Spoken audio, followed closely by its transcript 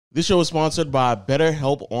This show is sponsored by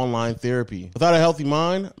BetterHelp Online Therapy. Without a healthy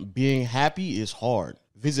mind, being happy is hard.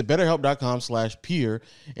 Visit betterhelp.com/peer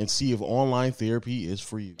and see if online therapy is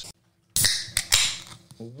for you.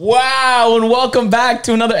 Wow, and welcome back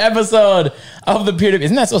to another episode of the Peer-to-Peer.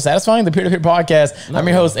 Isn't that so satisfying? The Peer-to-Peer podcast. I'm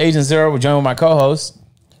your host, Agent Zero. We're joined with my co-host.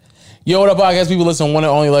 Yo, what up, podcast people? Listen, one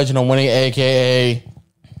and only legend on winning, a.k.a.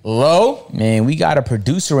 Low. Man, we got a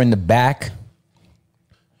producer in the back.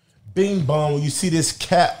 Bing bong, when you see this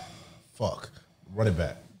cat, run it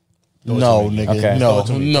back. No, nigga. Okay. No,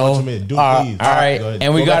 Do no. it to me. Do it, All please. All right, Go ahead.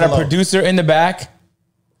 and we Go got back a low. producer in the back.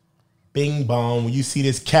 Bing bong, when you see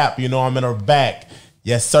this cap, you know I'm in her back.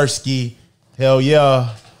 Yes, Sirski. Hell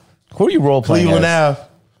yeah. Who are you role playing? Cleveland as?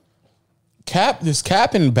 Ave. This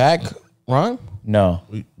cap in back, rhyme? No,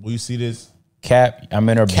 Will you see this? Cap. I'm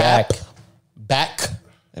in her Cap. back. Back.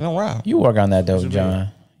 It don't rhyme. You work on that though, John.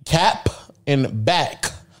 Cap and back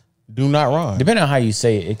do not rhyme. Depending on how you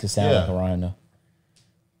say it, it could sound Yeah. like a rhyme though.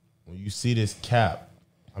 When you see this cap,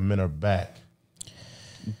 I'm in her back.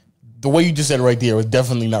 The way you just said it right there was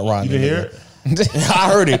definitely not rhyming. You can hear it? I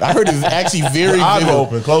heard it. I heard it. It's actually very Eyes vivid.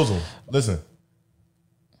 open. Close them. Listen.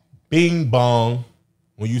 Bing bong.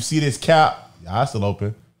 When you see this cap, your eyes still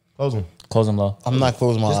open. Close them. Close them low. I'm not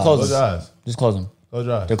closing my eyes. close Close your eyes. Just close them. Close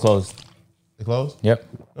your eyes. They're closed. They closed? Yep.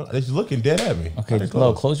 No, they're just looking dead at me. Okay, They just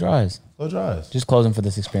low. Close your eyes. Close your eyes. Just close them for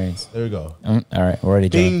this experience. There we go. All right, we're ready,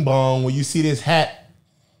 John. Bing bong. When you see this hat.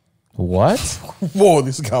 What? Whoa,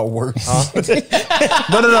 this got worse. No.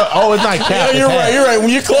 Oh, it's not cap. Yeah, it's you're hat. right. You're right. When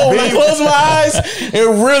I close my eyes, it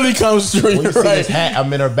really comes through. When you You're see right. this hat,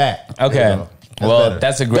 I'm in her back. There Okay. you go. Well, better.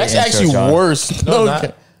 that's a great That's intro, actually John. worse. No, Okay.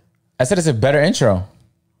 not. I said it's a better intro.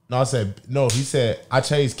 No, I said no. He said I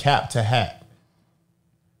changed cap to hat.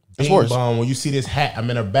 That's Bing worse. bong. When you see this hat, I'm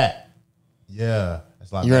in her back. Yeah,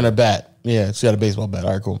 that's a lot. You're in a bat. Yeah, she got a baseball bat.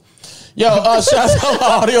 All right, cool. Yo, shout out to all my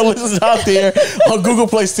audio listeners out there on Google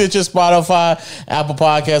Play, Stitcher, Spotify, Apple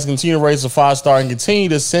Podcasts. Continue to rate us a 5-star and continue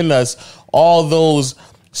to send us all those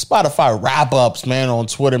Spotify wrap-ups, man, on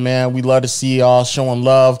Twitter, man. We love to see y'all showing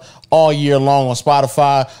love all year long on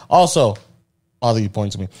Spotify. Also, all of you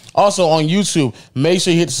point to me. Also on YouTube, make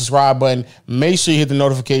sure you hit the subscribe button. Make sure you hit the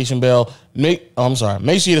notification bell. Make sure you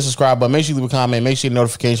hit the subscribe button. Make sure you leave a comment. Make sure you hit the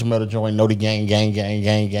notification bell to join Know the Gang.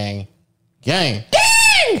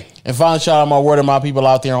 And finally, shout out my word of my people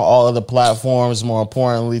out there on all other platforms. More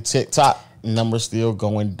importantly, TikTok numbers still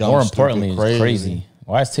going dumb. More importantly, stupid, it's crazy.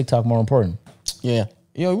 Why is TikTok more important? Yeah.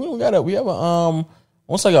 We have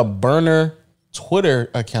almost like a burner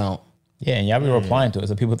Twitter account. Yeah, and y'all be replying to it,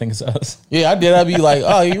 so people think it's us. Yeah, I did. I'd be like,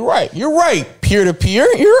 oh, you're right. You're right. Peer to peer.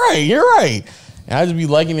 You're right. And I just be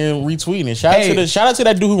liking and retweeting it. Shout out to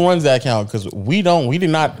that dude who runs that account, because we did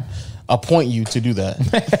not appoint you to do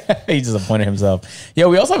that. He just appointed himself. Yeah,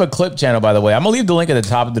 we also have a clip channel, by the way. I'm gonna leave the link at the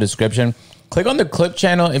top of the description. Click on the clip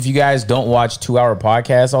channel if you guys don't watch 2-hour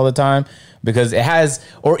podcasts all the time, because it has,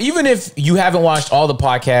 or even if you haven't watched all the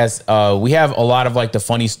podcasts, we have a lot of like the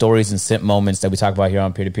funny stories and simp moments that we talk about here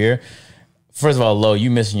on Peer to Peer. First of all, Lo,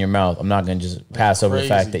 you missing your mouth. I'm not gonna just pass over the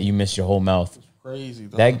fact that you missed your whole mouth. Crazy.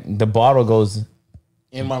 Though. That the bottle goes,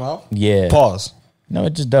 In my mouth? yeah. Pause. No,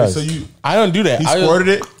 it just does. So I don't do that. he squirted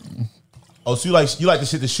it. Oh, so you like the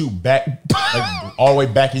shit to shoot back, like all the way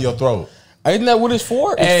back in your throat. Isn't that what it's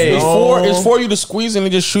for? Hey. It's for you to squeeze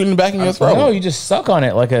and just shoot in the back of your throat. No, you just suck on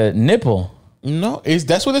it like a nipple. No,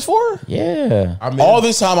 that's what it's for? Yeah. I mean, All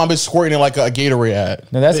this time I've been squirting it like a Gatorade ad.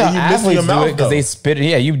 No, that's Yeah, how you missing athletes your do mouth, it, because though. they spit it.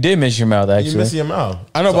 Yeah, you did miss your mouth, you actually. missing your mouth.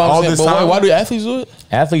 I know, So but all I'm saying, this but time, why do athletes do it?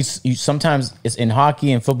 Athletes, sometimes it's in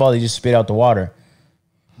hockey and football, they just spit out the water.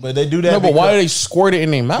 but they do that. No, but why do because- they squirt it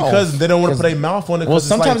in their mouth? Because they don't want to put their mouth on it. Well, 'cause it's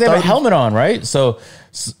sometimes like they have a 30 helmet on, right? So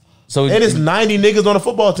It is 90 niggas on a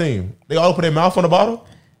football team. They all put their mouth on the bottle.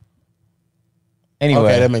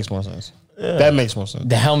 anyway, Okay, that makes more sense. That makes more sense.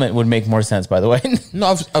 the helmet would make more sense, by the way.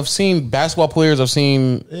 No, I've seen basketball players. I've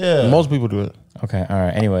seen most people do it. Okay, all right.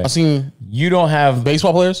 Anyway, I've seen you don't have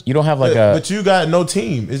baseball players. like But you got no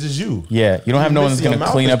team. It's just you. yeah, you don't have no one that's missing going your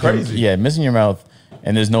to clean mouth up is your, crazy. missing your mouth,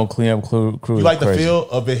 and there's no cleanup crew. You like the crazy. feel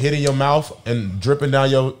of it hitting your mouth and dripping down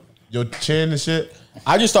your chin and shit.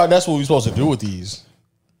 I just thought that's what we were supposed to do with these.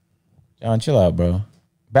 John, chill out, bro.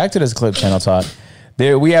 Back to this clip channel talk.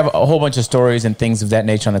 There, we have a whole bunch of stories and things of that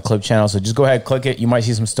nature on the clip channel. So just go ahead, click it. You might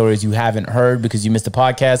see some stories you haven't heard because you missed the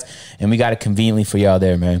podcast, and we got it conveniently for y'all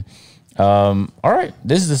there, man. All right,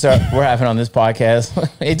 this is the start we're having on this podcast.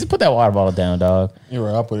 Hey, just put that water bottle down, dog. You're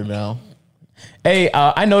right. I'll put it down. Hey,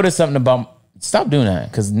 I noticed something about. Stop doing that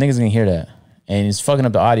because niggas gonna hear that, and it's fucking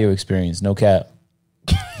up the audio experience. No cap.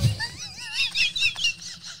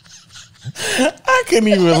 I couldn't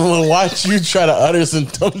even watch you try to utter some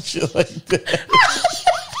dumb shit like that.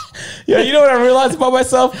 Yeah, you know what I realized about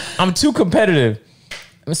myself? I'm too competitive.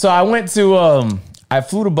 So I went to, I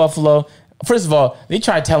flew to Buffalo. First of all, they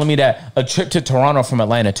tried telling me that a trip to Toronto from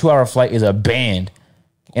Atlanta, 2-hour flight, is a band.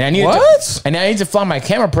 And I need to fly my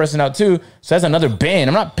camera person out too. So that's another band.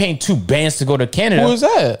 I'm not paying 2 bands to go to Canada. Who was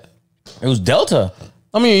that? It was Delta.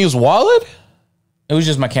 I mean, he was Wallet? It was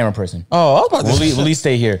just my camera person. Oh, I was about to say. Will he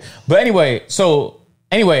stay here? But anyway,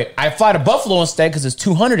 I fly to Buffalo instead because it's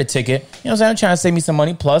 $200 a ticket. You know what I'm saying? I'm trying to save me some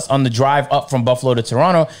money. Plus, on the drive up from Buffalo to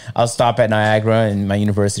Toronto, I'll stop at Niagara and my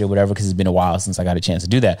university or whatever because it's been a while since I got a chance to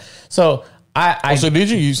do that. So So did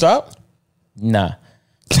you? You stopped? Nah.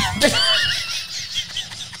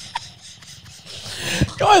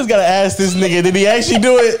 You always gotta ask this nigga, did he actually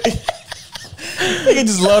do it? Nigga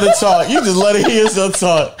just love to talk. You just let it hear yourself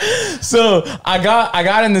talk. So I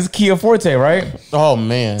got in this Kia Forte, right? Oh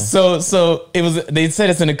man. So it was. They said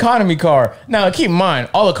it's an economy car. Now keep in mind,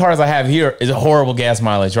 all the cars I have here is a horrible gas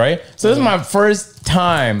mileage, right? So this is my first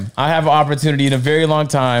time I have an opportunity in a very long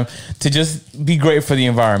time to just be great for the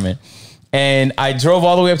environment. And I drove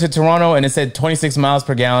all the way up to Toronto, and it said 26 miles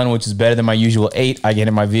per gallon, which is better than my usual 8 I get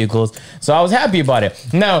in my vehicles. So I was happy about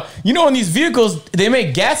it. Now, you know, in these vehicles, they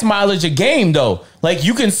make gas mileage a game, though. Like,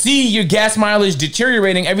 you can see your gas mileage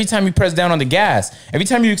deteriorating every time you press down on the gas. Every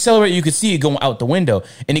time you accelerate, you can see it going out the window,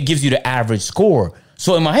 and it gives you the average score.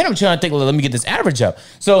 So in my head, I'm trying to think, well, let me get this average up.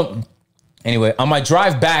 So anyway, on my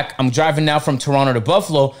drive back, I'm driving now from Toronto to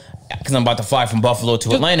Buffalo, because I'm about to fly from Buffalo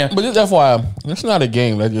to Atlanta. But just FYI, it's not a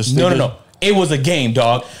game. That just No. It was a game,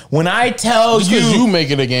 dog. When I tell you make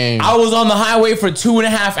it a game. I was on the highway for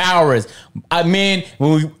 2.5 hours. I mean,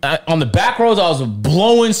 on the back roads, I was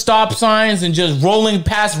blowing stop signs and just rolling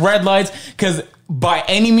past red lights because by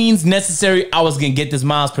any means necessary, I was going to get this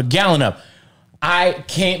miles per gallon up. I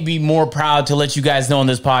can't be more proud to let you guys know on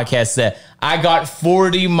this podcast that I got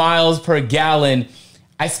 40 miles per gallon.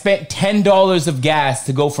 I spent $10 of gas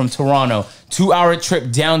to go from Toronto,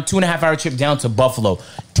 2.5-hour trip down to Buffalo.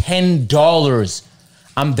 $10.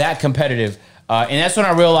 I'm that competitive. And that's when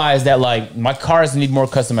I realized that, like, my cars need more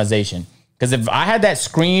customization. Because if I had that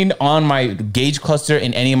screen on my gauge cluster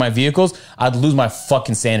in any of my vehicles, I'd lose my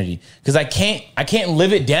fucking sanity. Because I can't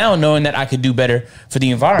live it down knowing that I could do better for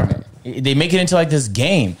the environment. They make it into like this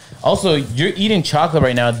game. Also, you're eating chocolate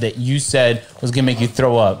right now that you said was going to make you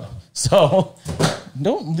throw up. So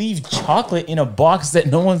don't leave chocolate in a box that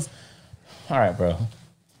no one's... All right, bro.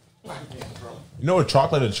 You know what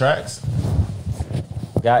chocolate attracts?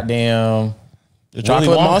 Goddamn. The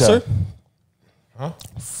chocolate monster? Huh?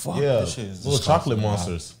 Fuck, Yeah, this shit is little chocolate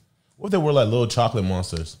monsters. What if they were like little chocolate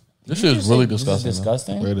monsters? This shit is really disgusting. This is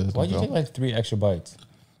disgusting? It is. Why'd you take like 3 extra bites?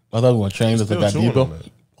 I thought we were going to change this to Still that chewing Depot. on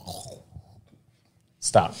it.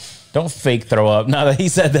 Stop. Don't fake throw up. Now that he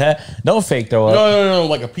said that, don't fake throw up. No.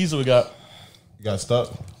 Like a piece of it got, You got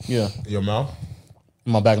stuck yeah, in your mouth?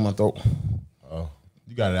 in my back of my throat. Oh,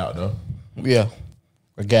 you got it out though. Yeah.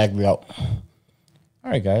 Or gagged me out.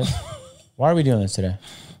 All right, guys. Why are we doing this today?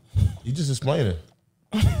 You just explain it.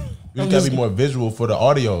 You just gotta be more visual for the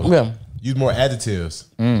audio. Yeah. Use more adjectives.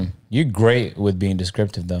 You're great with being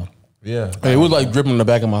descriptive, though. Yeah. It was like dripping in the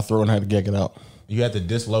back of my throat and I had to gag it out. You have to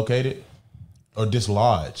dislocate it or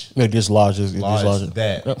dislodge. Yeah, dislodge it. Lodge Dislodge it.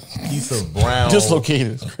 that piece of brown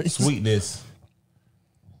Dislocated. It's crazy. sweetness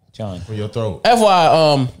John. from your throat.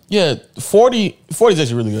 FYI, yeah, 40 is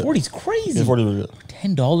actually really good. 40's crazy. Yeah, 40 is really good.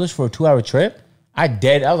 $10 for a 2-hour trip? I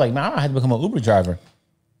was like, man, I don't have to become an Uber driver.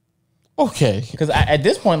 Okay. Because at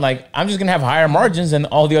this point, like, I'm just going to have higher margins than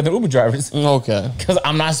all the other Uber drivers. Okay. Because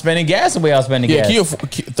I'm not spending gas the way I was spending Yeah, gas.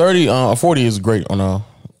 Kia 40 is great on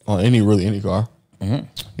any car. You know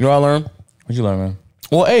what I learned? What'd you learn, man?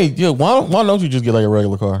 Well, hey, yeah, why don't you just get like a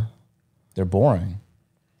regular car? They're boring.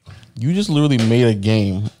 You just literally made a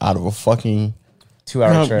game out of a fucking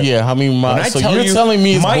 2-hour trip. Yeah, how many When I miles? So tell you're you, telling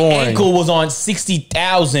me it's my boring. ankle was on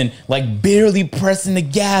 60,000, like barely pressing the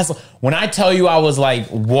gas. When I tell you, I was like,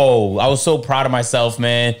 whoa, I was so proud of myself,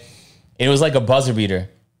 man. It was like a buzzer beater.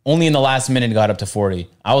 Only in the last minute it got up to 40.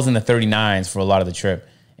 I was in the 39s for a lot of the trip,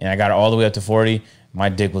 and I got it all the way up to 40. My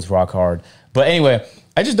dick was rock hard. But anyway,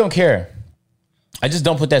 I just don't care. I just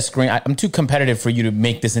don't put that screen. I'm too competitive for you to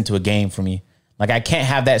make this into a game for me. Like, I can't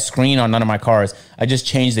have that screen on none of my cars. I just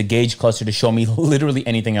changed the gauge cluster to show me literally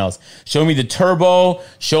anything else. Show me the turbo,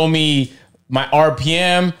 show me my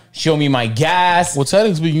RPM, show me my gas. Well,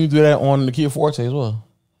 technically, you can do that on the Kia Forte as well.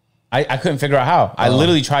 I couldn't figure out how. I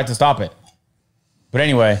literally tried to stop it. But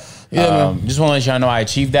anyway, just want to let y'all know I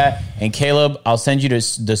achieved that. And Caleb, I'll send you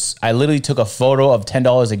this. I literally took a photo of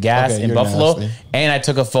 $10 of gas in Buffalo. Nasty. And I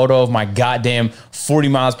took a photo of my goddamn 40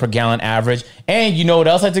 miles per gallon average. And you know what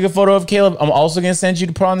else I took a photo of, Caleb? I'm also going to send you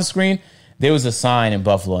to put on the screen. there was a sign in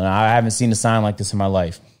Buffalo, and I haven't seen a sign like this in my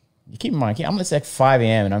life. You keep in mind, it's like 5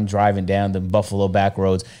 a.m. and I'm driving down the Buffalo back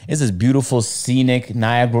roads. It's this beautiful scenic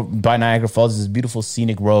Niagara Falls. It's this beautiful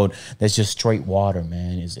scenic road that's just straight water,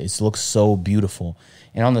 man. It looks so beautiful.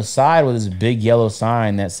 And on the side was this big yellow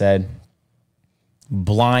sign that said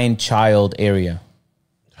blind child area.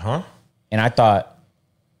 Huh? And I thought,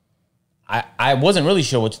 I wasn't really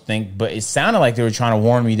sure what to think, but it sounded like they were trying to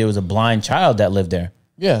warn me there was a blind child that lived there.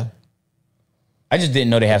 Yeah. I just didn't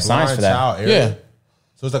know they have signs Blind for that. child area. Yeah.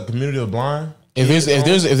 So it's a community of blind. If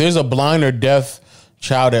there's a blind or deaf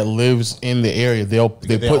child that lives in the area, they their own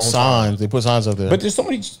put signs. They put signs up there. But there's so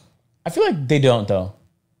many. I feel like they don't though,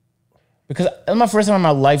 because it's my first time in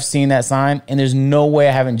my life seeing that sign, and there's no way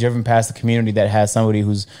I haven't driven past a community that has somebody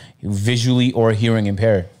who's visually or hearing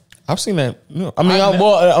impaired. I've seen that. I mean,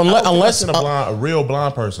 unless a real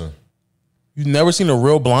blind person you've never seen a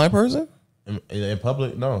real blind person. in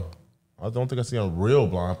public, no, I don't think I've seen a real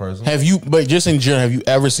blind person. Have you? But just in general, have you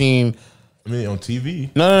ever seen? I mean, on TV.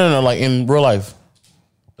 No. Like in real life.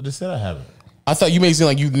 I just said I haven't. I thought you made it seem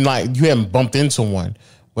like you haven't bumped into one,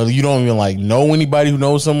 whether you don't even like know anybody who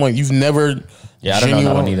knows someone. You've never. Yeah, I don't know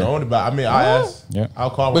that one either. I mean, I asked. Yeah.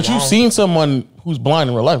 I'll call. But you've seen someone who's blind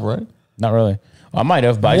in real life, right? Not really. Well, I might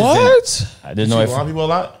have, but I just What? didn't. There's no way. blind people a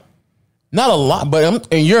lot. Not a lot, but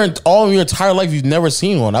in your entire life, you've never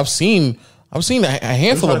seen one. I've seen a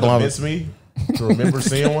handful You of trying to blind. convince me to remember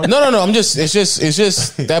seeing one. No. It's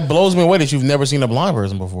just that blows me away that you've never seen a blind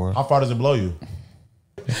person before. How far does it blow you?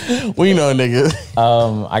 Well, you know, nigga.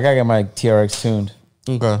 I gotta get my TRX tuned.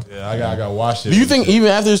 Okay. Yeah, I got to watch it. Do you think even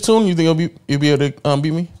after this tune, you think you'll be able to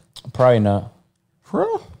beat me? Probably not. For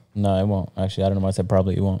real? No, it won't. Actually, I don't know why I said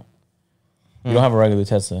probably. It won't. You don't have a regular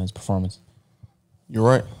Tesla. It's performance. You're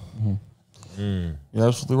right. You're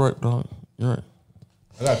absolutely right, dog. You're right.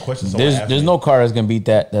 I got questions. There's no car that's gonna beat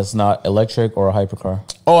that. That's not electric or a hypercar.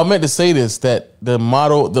 Oh, I meant to say this: that the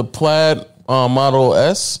Plaid Model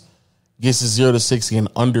S gets to 0 to 60 in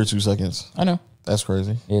under 2 seconds. I know. That's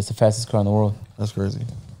crazy. Yeah, it's the fastest car in the world. That's crazy.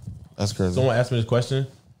 That's crazy. Someone asked me this question.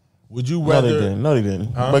 Would you No, rather? they didn't. No, they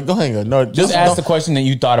didn't. But go ahead. No, Just ask the question that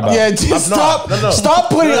you thought about. Yeah, just stop. no. Stop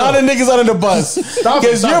putting other niggas under the bus.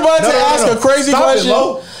 Because you're about to ask a crazy Stop question. It,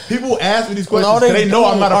 Lo. People ask me these questions. No, They know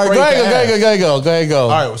I'm not afraid. Go ahead, go.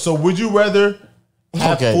 All right. So would you rather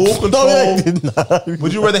have Okay. full control?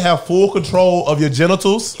 Would you rather have full control of your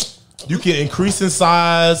genitals? You can increase in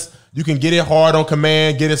size. You can get it hard on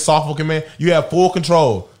command, get it soft on command. You have full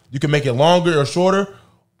control. You can make it longer or shorter,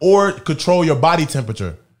 or control your body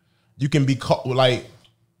temperature. You can be like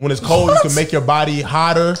when it's cold, you can make your body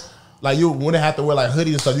hotter. Like you wouldn't have to wear like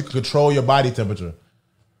hoodies and stuff. You can control your body temperature.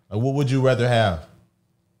 Like what would you rather have?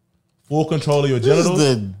 Full control of your This is genitals?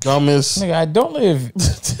 the dumbest. Nigga, I don't live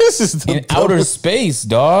This is the in outer dumbest. space,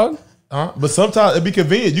 dog. But sometimes it'd be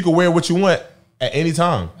convenient. You can wear what you want at any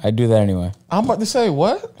time. I do that anyway. I'm about to say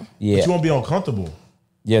what? Yeah, But you won't be uncomfortable.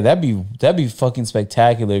 yeah, that'd be fucking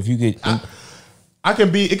spectacular if you could.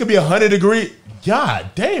 It could be 100 degree. God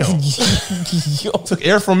damn. Took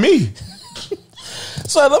air from me.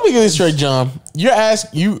 So let me get this straight, John.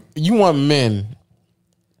 You want men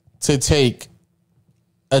to take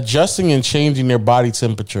adjusting and changing their body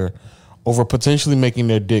temperature over potentially making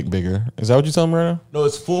their dick bigger. Is that what you're telling me right now? No,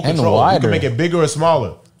 it's full And control. You wider. can make it bigger or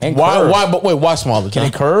smaller. And Why? curve. Why? But wait, why smaller? Can John?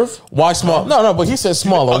 it curve? Why small? No, but he said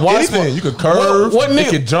smaller. Why Anything. small? You could curve. What it nigga?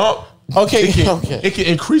 can jump. Okay, It can, okay. it can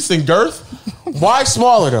increase in girth. Why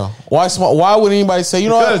smaller though? Why small? Why would anybody say, you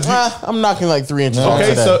know what? Because I'm knocking like 3 inches off Okay,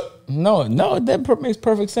 today. so No, that makes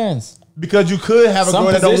perfect sense. because you could have a Some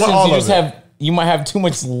girl that don't positions want all you of just it. you might have too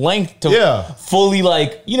much length to Yeah. fully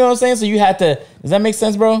like, you know what I'm saying? So you had to. Does that make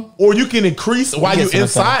sense, bro? Or you can increase while get you're some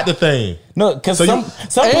inside the thing. No, because So some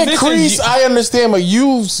positions Increase, you- I understand, but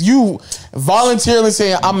you voluntarily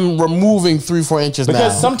saying I'm removing 3-4 inches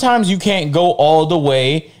because now. sometimes you can't go all the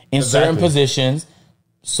way in certain Exactly. positions,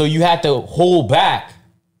 so you have to hold back.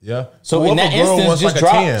 Yeah. So What in if that a girl instance, wants just like a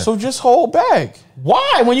drop. 10? So just hold back.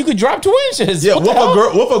 Why? When you could drop 2 inches? Yeah, What what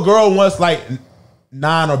the if hell? a girl wants like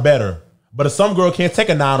 9 or better? But if some girl can't take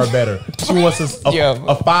a 9 or better, she wants a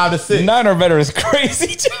Yeah. 5 to 6. 9 or better is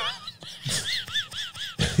crazy.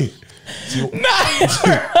 9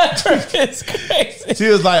 or better is crazy. She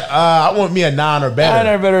was like, I want me a 9 or better.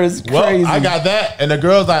 9 or better is Well, crazy. I got that, and the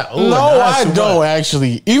girl's like, "Oh, No, I don't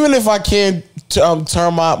actually. Even if I can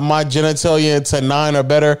turn my genitalia into 9 or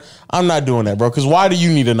better, I'm not doing that, bro. Because why do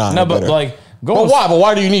you need a 9 No, or but better? like, go. But why? But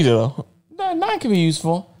why do you need it though? 9 can be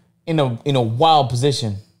useful in a wild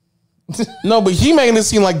position. No, but he making it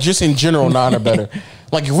seem like just in general 9 or better.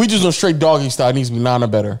 Like if we just go straight doggy style, it needs to be 9 or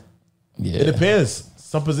better. Yeah, It depends.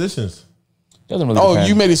 Some positions. Doesn't really. Oh, depend.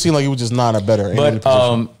 you made it seem like it was just not a better. But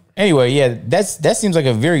anyway, yeah, that seems like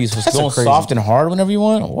a very useful. That's a Going crazy- soft and hard whenever you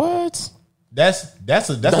want. What? That's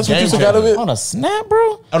a what game you took out of changer. it? On a snap,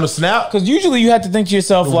 bro? On the snap, Because usually you have to think to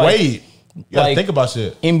yourself like, wait. You gotta like- think about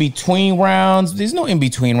shit. in between rounds. There's no in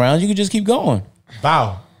between rounds. You can just keep going.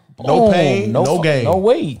 Bow. No Boom. pain, no gain. No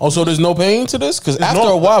wait. Oh, so there's no pain to this? Because after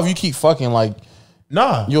no- a while, if you keep fucking, like,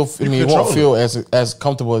 Nah. it control won't feel as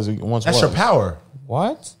comfortable as it once That's was. your power.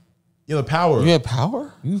 What? You have the power. You had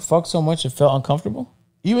power? You fucked so much it felt uncomfortable?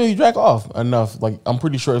 Even if you jack off enough, like, I'm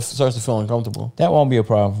pretty sure it starts to feel uncomfortable. That won't be a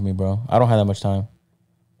problem for me, bro. I don't have that much time.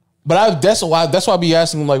 But that's why I be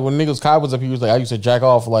asking, like, when niggas Kai was up, he was like, I used to jack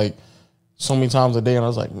off, like, so many times a day. And I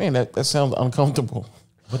was like, man, that sounds uncomfortable.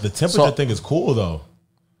 But the temperature thing is cool though.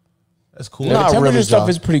 That's cool. Yeah, Not the temperature really, stuff John.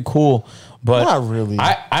 is pretty cool, but Not really.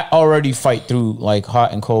 I already fight through like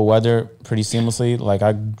hot and cold weather pretty seamlessly. Like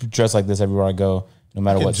I dress like this everywhere I go, no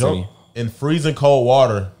matter You can what jump city. in freezing cold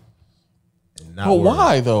water. and not But worry.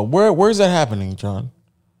 why, though? Where's that happening, John?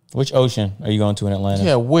 Which ocean are you going to in Atlanta?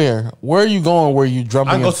 Yeah, where? Where are you going where you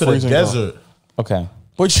jumping I go in to the freezing desert, Okay,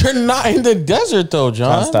 But you're not in the desert, though,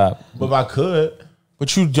 John. stop. but if I could,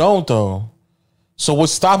 But you don't, though. So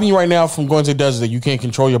what's stopping you right now from going to the desert? That you can't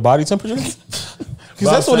control your body temperature? Because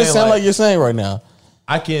that's I'm what it saying, sounds like- like you're saying right now.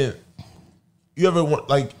 I can. You ever want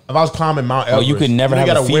like if I was climbing Mount Everest? you could never you have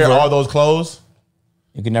a gotta wear fever. all those clothes.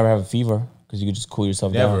 You could never have a fever because you could just cool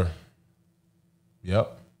yourself down. Never.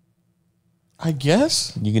 Yep. I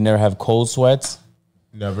guess. You can never have cold sweats.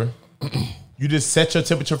 Never. You just set your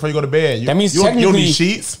temperature before you go to bed. That means you don't technically need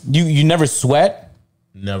sheets. You never sweat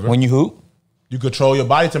Never. when you hoop. You control your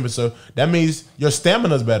body temperature. That means your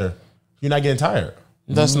stamina's better. You're not getting tired.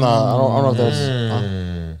 That's not. I don't know if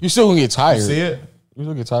that's. You still gonna get tired. See it? You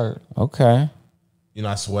still get tired. Okay, You're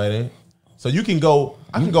not sweating. So you can go.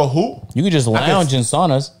 I can go hoop. you could just lounge in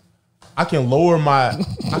saunas. I can lower my.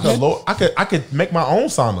 I could make my own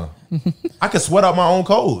sauna. I could sweat out my own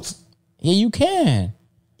codes. Yeah, you can.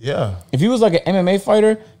 Yeah. If he was like an MMA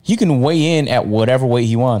fighter, he can weigh in at whatever weight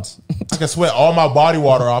he wants. I can sweat all my body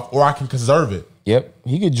water off, or I can conserve it. Yep,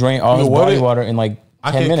 he could drain all his what body it- water in like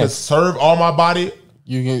I 10 can minutes. conserve all my body,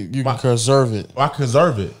 You can conserve it. or I can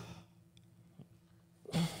conserve it.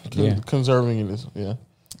 Yeah. Conserving it is. Yeah.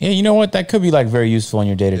 Yeah, you know what? That could be like very useful in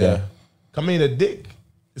your day to Yeah. day. I mean, a dick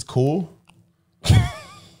is cool.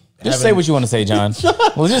 Just say what you want to say, John.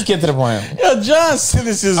 Well, just get to the point. Yeah, John said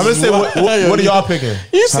this is. I'm gonna say what are y'all picking?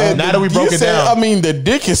 You said now that we broke you it said, down. I mean, the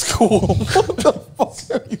dick is cool. What the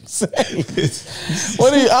fuck are you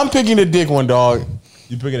saying? I'm picking the dick one, dog.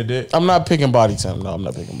 You picking a dick? I'm not picking body temp. No, I'm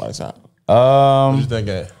not picking body temp. What you think?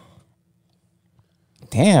 Of?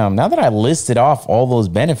 Damn, now that I listed off all those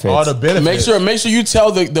benefits. All the benefits. Make sure you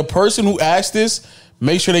tell the person who asked this.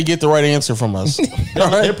 Make sure they get the right answer from us. All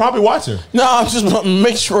They're right? probably watching. No, I'm just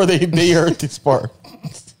make sure they heard this part.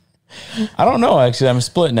 I don't know, actually. I'm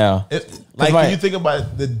split now. Like my- when you think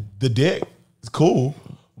about the dick, it's cool,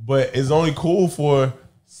 but it's only cool for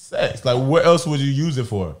sex. Like what else would you use it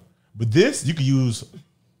for? But this you could use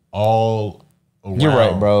all around. You're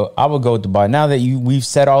right, bro. I would go with the body. Now that we've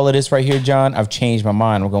said all of this right here, John, I've changed my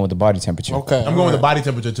mind. I'm going with the body temperature. Okay, I'm going with the body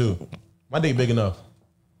temperature too. My dick big enough.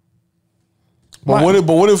 But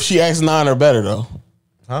what if she asks 9 or better though?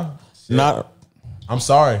 Huh? Not. I'm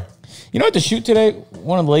sorry. You know, at the shoot today,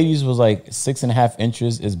 one of the ladies was like 6.5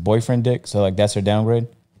 inches is boyfriend dick. So like that's her downgrade.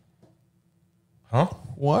 Huh?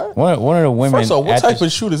 What? One of the women. First of all, what at the type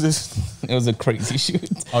of shoot is this? It was a crazy shoot.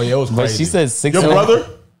 Oh yeah, it was But crazy. she said 6. Your brother?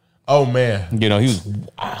 Oh man. You know, he was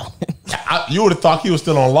wow. You would have thought he was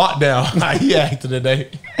still on lockdown. How he acted today.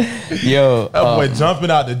 Yo, That boy jumping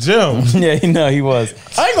out the gym. yeah, no, he was.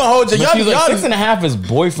 I ain't gonna hold you. But Y'all, she was like y'all, 6.5 is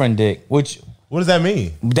boyfriend dick, which What does that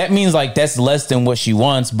mean? that means like that's less than what she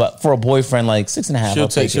wants. But for a boyfriend, like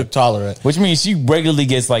 6.5, she'll tolerate. which means she regularly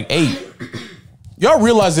gets like 8. Y'all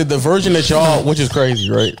realize that the version that y'all, which is crazy,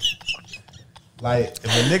 right? Like if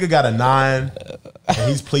a nigga got a 9 and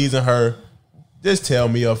he's pleasing her, just tell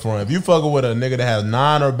me up front. If you fucking with a nigga that has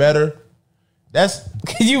 9 or better, that's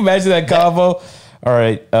Can you imagine that convo? All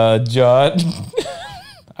right, John.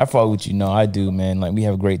 I fuck with you. No, I do, man. Like we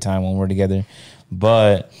have a great time when we're together.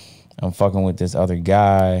 But I'm fucking with this other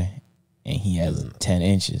guy and he has 10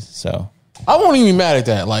 inches. So I won't even be mad at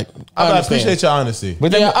that. Like, I I understand. appreciate your honesty.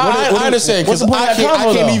 but Yeah, then I understand what's because the point I of that can't, convo,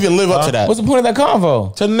 I can't though? even live up to that. What's the point of that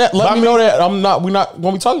convo? To let me know that we're not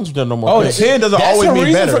gonna be talking to each other no more. Oh, The 10 doesn't that's always the mean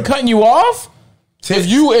reason better. for cutting you off?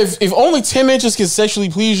 if only 10 inches can sexually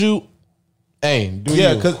please you, hey, do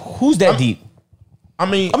Yeah, you? because Who's that deep?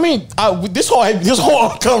 this whole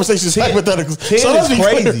conversation is hypothetical. 10 so let's is be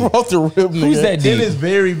clear crazy. off the rip, Who's nigga. that 10 dude? is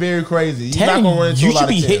very, very crazy. You're 10, not gonna run into you a lot should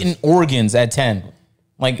be of 10s. hitting organs at 10.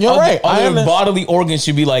 Like You're right. I other understand. bodily organs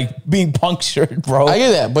should be like being punctured, bro. I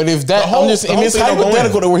get that, but if that whole- I'm just the in whole this thing don't go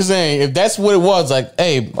hypothetical in. that we're saying, if that's what it was, like,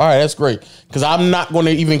 hey, all right, that's great, because I'm not going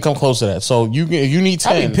to even come close to that. So you need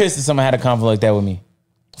I'd 10 be pissed if someone had a conflict like that with me.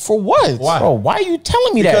 for what? Why? Bro, why are you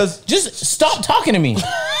telling me Because- that? Just stop talking to me.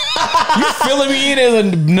 You feeling me?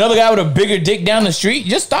 There's another guy with a bigger dick down the street?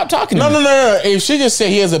 Just stop talking to me. No. If she just said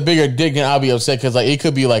he has a bigger dick, then I'll be upset because like it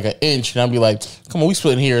could be like an inch, and I'll be like, come on, we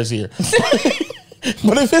splitting hairs here.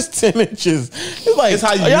 But if it's 10 inches, it's like It's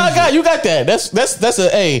how you y'all use got you got that. That's a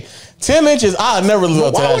hey. 10 inches, I'll never live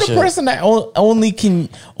up to Why that would a shit. person that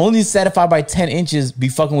only satisfied by 10 inches be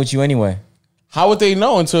fucking with you anyway? How would they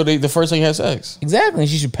know until the first time you had sex? Exactly.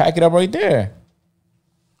 She should pack it up right there.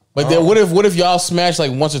 But then what if y'all smash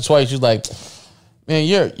like once or twice? You're like, man,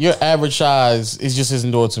 your average size is just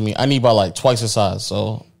isn't doing it to me. I need about like twice the size.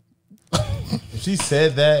 So If she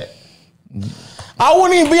said that, I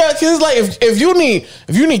wouldn't even be because it's like if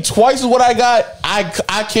you need twice what I got,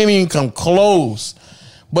 I can't even come close.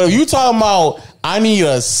 But if you talking about I need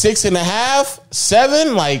a 6.5,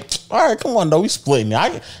 7, like all right, come on, though, we splitting.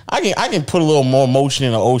 I can put a little more motion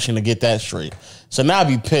in the ocean to get that straight. So now I'd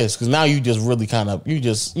be pissed because now you just really kind of you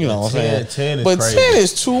know what I'm saying. 10 is but crazy.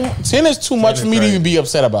 10 is too much is for me to crazy. even be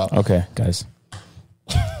upset about. Okay, guys.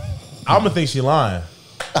 I'm gonna think she lying.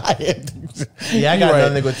 Yeah, I You got right.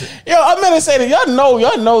 nothing with it. Yo, I'm gonna say that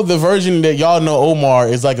y'all know the version that y'all know Omar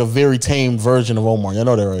is like a very tame version of Omar. Y'all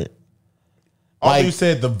know that, right? Although you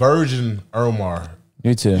said the virgin Omar.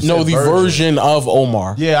 You too. No, the version of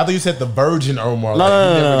Omar. Yeah, I thought you said the virgin Omar. No, Like,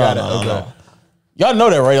 no, you no, never no, got no, it. no, Okay. no. Y'all know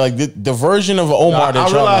that, right? Like the version of Omar I that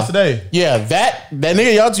y'all realized know. today. Yeah, that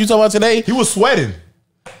nigga y'all you talking about today? He was sweating.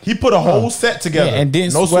 He put a whole set together. Yeah, and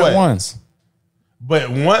didn't no sweat once. But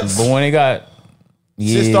once But when it got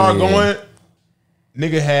shit started going,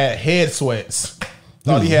 nigga had head sweats.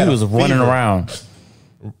 Thought he had was a running fever. around.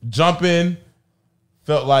 Jumping.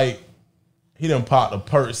 Felt like he done popped a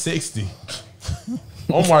perk 60.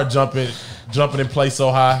 Omar jumping in place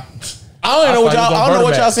so high. I don't know what thought he was y'all. I on don't know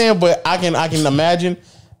what Vertimax. y'all saying, but I can imagine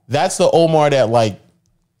that's the Omar that like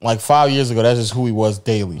 5 years ago. That's just who he was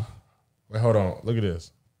daily. Wait, hold on. Look at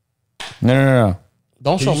this. No.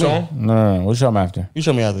 Don't Can show you me. show him? No. We'll show him after. You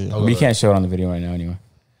show me after. But you can't show it on the video right now anyway.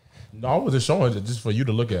 No, I wasn't showing it just for you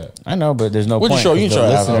to look at. I know, but there's no What'd you point. show? You 'cause can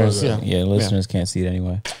the show it after. listeners, Yeah. listeners can't see it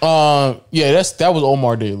anyway. Yeah, that was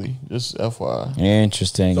Omar daily. Just FYI.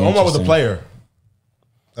 Interesting. So Omar was a interesting. player.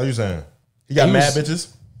 What you saying? He got He mad was- bitches?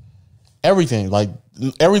 Everything like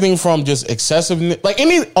everything from just excessiveness. Like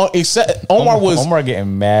Omar was Omar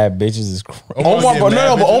getting mad bitches is crazy. Omar, getting but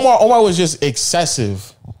mad but bitches? Omar was just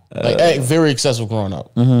excessive, like very excessive growing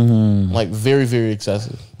up, like very very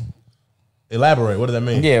excessive. Elaborate. What does that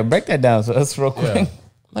mean? Yeah, break that down so that's real quick.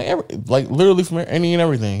 Yeah. Like literally from any and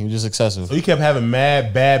everything, he was just excessive. So you kept having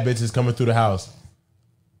mad bad bitches coming through the house.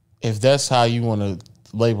 If that's how you want to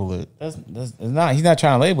label it. That's it's not. He's not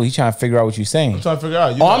trying to label. He's trying to figure out what you're saying. I'm trying to figure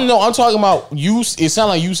out. You I'm talking about you. It sounded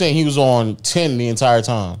like you saying he was on 10 the entire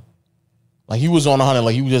time, like he was on 100,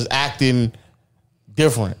 like he was just acting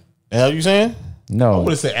different. You know what you saying? I No,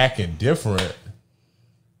 would have said acting different.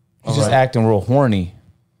 he's just acting real horny.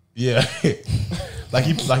 Yeah. like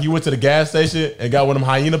he went to the gas station and got one of them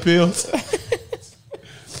hyena pills.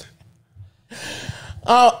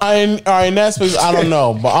 In that space, I don't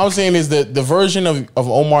know, but I'm saying is that the version of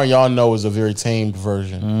Omar y'all know is a very tamed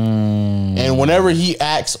version, and whenever he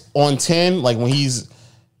acts on 10, like when he's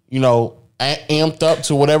amped up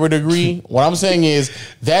to whatever degree, what I'm saying is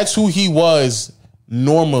that's who he was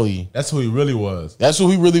normally. That's who he really was. That's who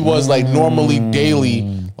he really was, like normally daily,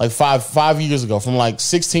 like five years ago, from like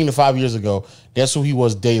 16 to 5 years ago. That's who he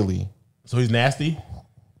was daily. So he's nasty?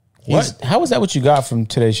 How is that what you got from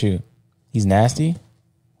today's shoot? He's nasty.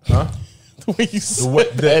 Huh? The way you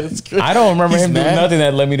said that is good. I don't remember He's him doing nasty? nothing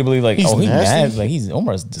that led me to believe like, He's he's nasty? nasty. Like he's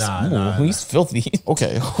Omar's. Nah. He's filthy.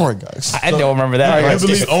 Okay, all right, guys. I don't remember that. All right, part. you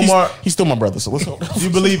believe Omar? He's still my brother, so let's hope. You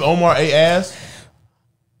believe Omar ate ass?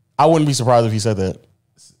 I wouldn't be surprised if he said that.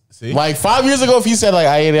 See, Like 5 years ago, if he said like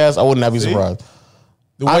I ate ass, I would not be surprised.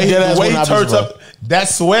 the I way, dead ass the way would he not be turns surprised. up that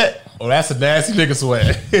sweat. Oh, that's a nasty nigga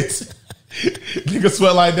sweat. Nigga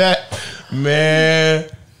sweat like that, man.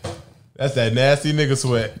 That's that nasty nigga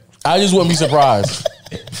sweat. I just wouldn't be surprised.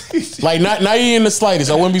 Like not even in the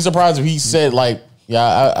slightest. I wouldn't be surprised if he said like,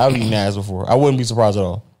 yeah, I've eaten ass before. I wouldn't be surprised at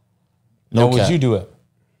all. No, would cap. you do it?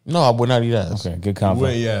 No, I would not eat ass. Okay, good Wait,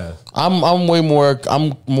 compliment. yeah.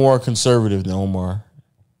 I'm more conservative than Omar.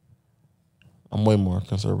 I'm way more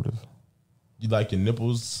conservative. you like your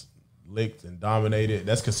nipples licked and dominated.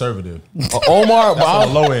 That's conservative. Omar, That's on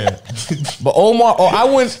the low end. but Omar, I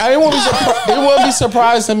wouldn't be surprised. It wouldn't be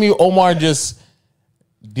surprised to me. Omar just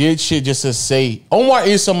did shit just to say. Omar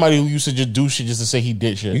is somebody who used to just do shit just to say he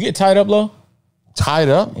did shit. You get tied up, Lo? Tied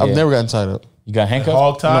up? I've Yeah. never gotten tied up. You got handcuffed?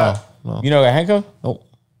 Hog tie. No. You know got handcuffed? Nope.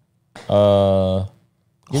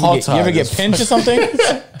 You Hog ever tied get is- pinned to something? You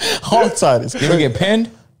Hog tied is ever get pinned?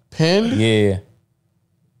 pinned? Yeah.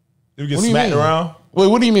 You get What do you smacked mean? around. Wait,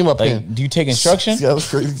 what do you mean by Like, pinned? do you take instruction? Yeah, that's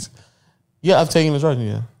crazy. Yeah, I've taken instruction.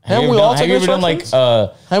 Yeah, Have you ever done like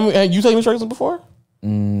Have you taken instructions before?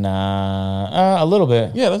 nah, a little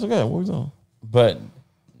bit, Yeah, that's okay. What we doing? but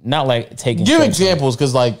not like taking. Give instruction. examples,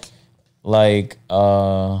 because like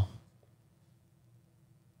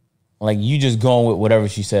Like you just going with whatever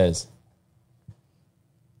she says.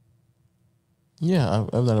 yeah,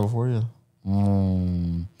 I've done it before. Yeah,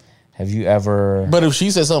 Have you ever but if she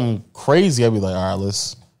said something crazy, I'd be like, all right,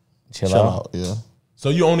 let's chill chill out? out. Yeah, So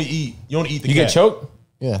you only eat the You cat. get choked?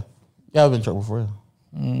 yeah, yeah. I've been choked before.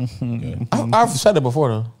 Yeah, I've said it before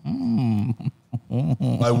though.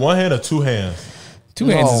 Like one hand or two hands. Two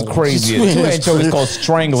hands is No, crazy. two Two hand hands choke is is called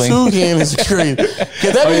strangling. Two hands is crazy.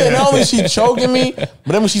 Cause that means not only she choking me, but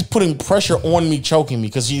then when she's putting pressure on me, choking me,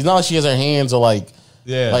 because she's not like she has her hands or like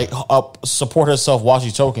up support herself while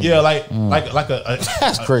she's choking Yeah, me. like a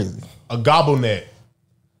That's crazy. a gobble neck.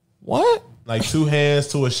 What? Like two hands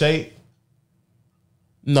to a shape.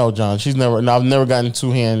 No, John. I've never gotten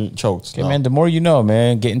two hand choked. Okay, No. man, the more you know,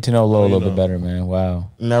 man. Getting to know Lo a you little bit know. better, man. Wow.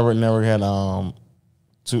 Never had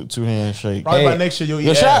two hand shake. Probably Hey. by next year you'll eat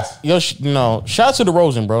Yo, ass. shout out to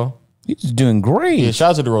DeRozan, bro. You're just doing great. Yeah,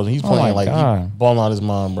 shout out to DeRozan. He's my playing like he God. balling out his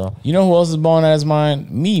mind, bro. You know who else is balling out his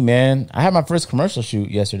mind? Me, man. I had my first commercial shoot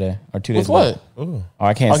yesterday or 2 days With ago. what? Oh,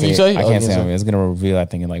 I can't Oh, can say you it. say? I Oh, can't you say can it. say. It's gonna reveal, I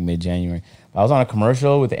think, in like mid-January. I was on a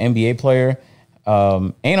commercial with the NBA player.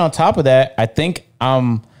 And on top of that, I think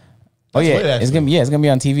lit, it's gonna be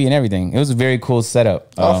on TV and everything. It was a very cool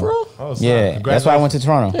setup. Oh, for real? Oh, Yeah, that's why I went to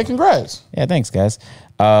Toronto. Yeah, congrats. Yeah, thanks, guys.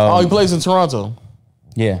 He plays in Toronto.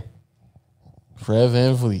 Yeah, Fred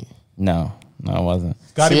VanVleet. no, it wasn't.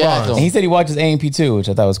 Scotty Siakam. And Barnes. he said he watches AMP too, which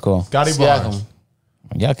I thought was cool. Scotty Barnes.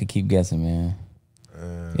 Siakam. Y'all could keep guessing, man.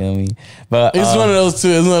 You know what I mean? But It's one of those two.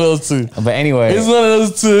 It's one of those two. but anyway, It's one of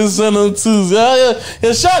those two. It's one of those two.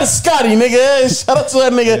 Yeah, shout out to Scotty, nigga. Yeah, shout out to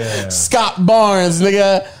that nigga Yeah. Scott Barnes,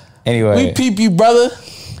 nigga. anyway, We peep you, brother.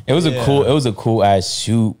 It was a cool ass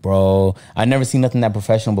shoot, bro. I never seen nothing that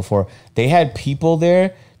professional before. They had people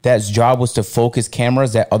there that's job was to focus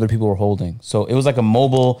cameras that other people were holding. So it was like a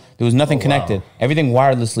mobile. There was nothing connected. Everything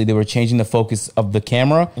wirelessly. They were changing the focus of the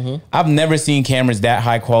camera. I've never seen cameras that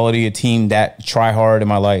high quality, a team that try hard in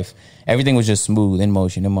my life. Everything was just smooth, in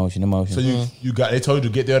motion. So they told you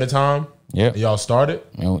to get there at a time. Yep. Y'all started.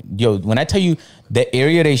 Yo, when I tell you the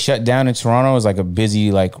area they shut down in Toronto is like a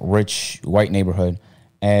busy, like rich white neighborhood,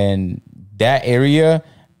 and that area,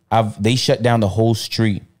 they shut down the whole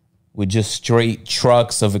street with just straight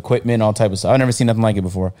trucks of equipment, all type of stuff. I've never seen nothing like it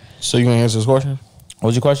before. So you gonna answer this question? What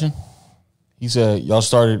was your question? He said y'all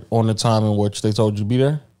started on the time in which they told you to be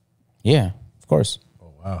there. Yeah, of course.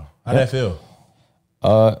 Oh wow. How'd that feel?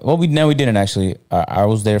 Well, we didn't actually. I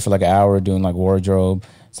was there for like an hour doing like wardrobe.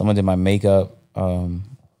 Someone did my makeup.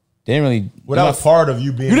 They didn't really. Well, that was part of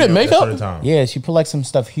you being You did there at a makeup? certain time. Yeah, she put like some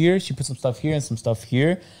stuff here. She put some stuff here and some stuff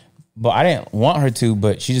here. But I didn't want her to,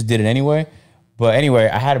 but she just did it anyway. But anyway,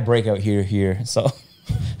 I had a breakout here. So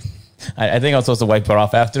I think I was supposed to wipe it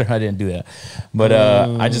off after. I didn't do that. But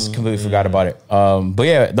I just completely forgot about it. But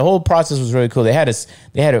yeah, the whole process was really cool. They had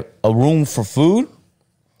a room for food,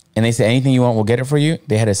 and they said anything you want, we'll get it for you.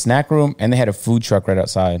 They had a snack room, and they had a food truck right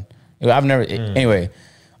outside. Anyway,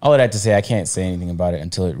 all of that to say, I can't say anything about it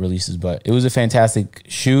until it releases. But it was a fantastic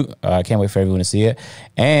shoot. I can't wait for everyone to see it.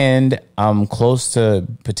 And I'm close to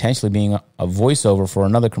potentially being a voiceover for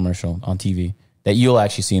another commercial on TV that you'll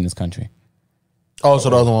actually see in this country. Oh, so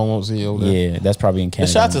the other one won't see you over there. Yeah, that's probably in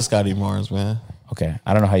Canada. Shout out to Scotty Barnes, man. Okay,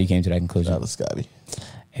 I don't know how you came to that Shout conclusion. out to Scotty.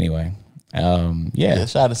 Anyway, Yeah,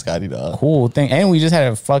 shout out to Scotty, dog. cool thing. And we just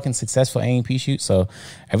had a fucking successful A&P shoot, so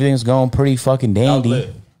everything's going pretty fucking dandy.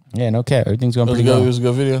 lit. Yeah, no cap. Everything's going It was, pretty good, it good. was a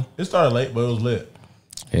good video. It started late, but it was lit.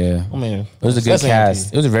 Yeah, I mean, it was a good that's cast.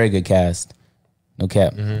 AMP. It was a very good cast. No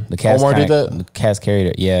cap. The cast Omar did kinda- that? The cast carried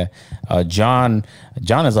it. Yeah. John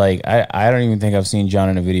is like I don't even think I've seen John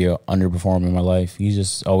in a video underperform in my life. He's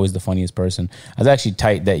just always the funniest person. I was actually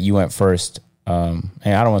tight that you went first. And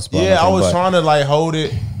I don't want to spoil. Yeah, I anything, was but- trying to like hold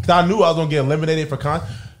it because I knew I was gonna get eliminated for but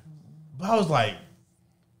I was like,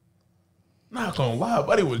 not gonna lie,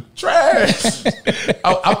 buddy was trash.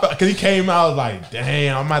 Because he came out, I was like,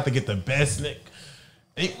 damn, I'm about to get the best Nick.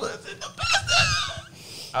 He wasn't the best.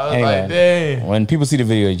 I was Anyway. like, dang. When people see the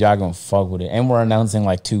video, y'all gonna fuck with it. And we're announcing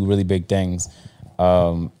like 2 really big things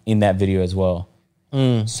in that video as well.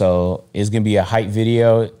 So it's gonna be a hype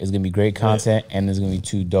video. It's gonna be great content, and there's gonna be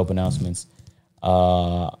 2 dope announcements.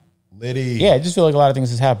 Liddy. Yeah, I just feel like a lot of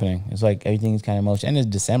things is happening. It's like everything's kind of motion. And it's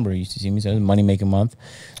December, you see me, so it's money making month.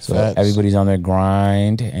 So Facts. everybody's on their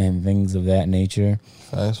grind and things of that nature.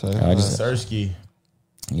 Facts. Sersky.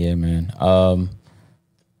 Yeah, man.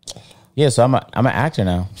 Yeah, so I'm an actor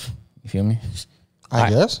now. You feel me? I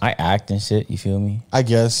guess. I act and shit. You feel me? I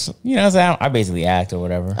guess. You know what I'm saying? I basically act or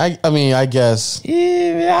whatever. I mean, I guess.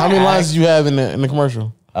 Yeah, How many lines do you have in the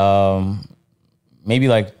commercial? Maybe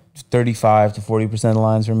like 35 to 40% of the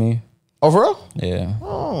lines for me. Oh, for real? Yeah.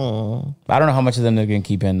 Oh. I don't know how much of them they're gonna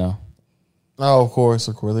keep in though. Oh, of course.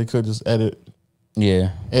 They could just edit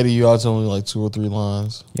Yeah. you out to only like 2 or 3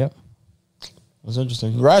 lines. Yep. That's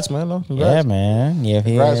interesting. Congrats, man. Though. Congrats. Yeah, man. Yeah.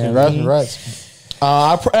 Congrats.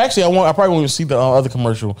 I probably won't even see the other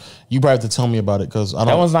commercial. You probably have to tell me about it because I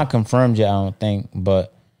That don't. one's not confirmed yet, I don't think,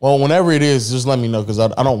 but Well, whenever it is, just let me know because I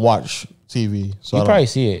don't watch TV. So you probably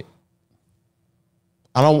see it.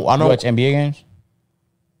 I don't. You watch NBA games?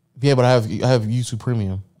 Yeah, but I have YouTube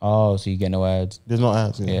Premium. Oh, so you get no ads. There's no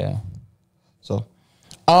ads. Yeah. So,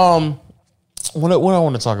 what I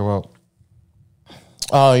want to talk about?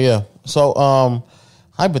 Oh yeah. So,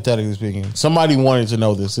 hypothetically speaking, somebody wanted to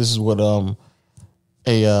know this. This is what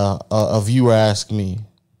a viewer asked me.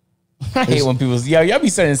 I hate when people y'all be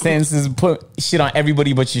certain sentences and put shit on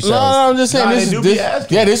everybody but yourselves. No, I'm just saying Nah, this they is do be this.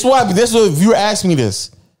 asking. Yeah, this is what a viewer asked me this.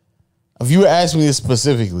 A viewer asked me this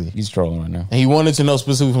specifically, He's trolling right now. and he wanted to know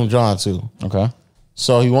specifically from John too. Okay.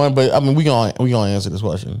 So he wanted, but I mean, we gonna answer this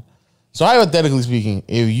question. So hypothetically speaking,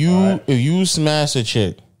 if you smash a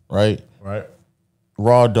chick, right, Right.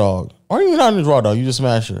 raw dog, or even not even raw dog, you just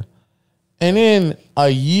smash her, and then a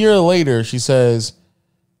year later she says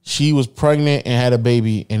she was pregnant and had a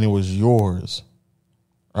baby, and it was yours,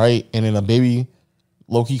 right, and then a baby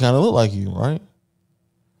low key kind of looked like you, right,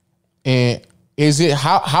 and is it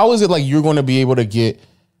how is it like you're going to be able to get?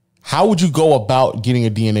 How would you go about getting a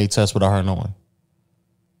DNA test without her knowing?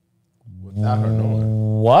 Without her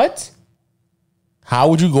knowing. What? How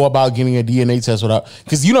would you go about getting a DNA test without?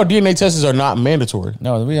 Because you know DNA tests are not mandatory.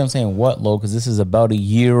 No, the reason I'm saying what, Lo, because this is about a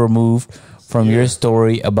year removed from your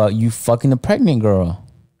story about you fucking a pregnant girl.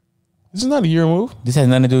 This is not a year removed. This has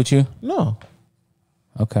nothing to do with you? No.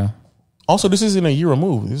 Okay. Also, this isn't a year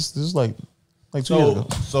removed. This is like 2 years ago.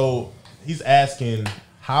 So he's asking,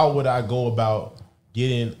 how would I go about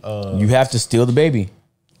getting You have to steal the baby.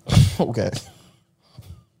 Okay.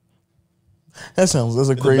 That's a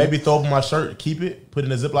the great. baby throw up my shirt, keep it, put it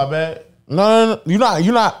in a Ziploc bag? No. You're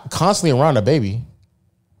not constantly around a baby.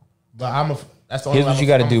 But that's the only Here's way what you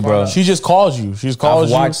got to do, bro. She just calls you. She's called I've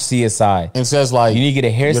you watched CSI. and says like, You need to get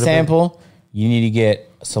a hair you're the baby. sample. You need to get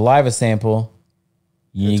a saliva sample.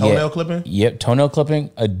 You need to toenail get clipping? Yep, toenail clipping,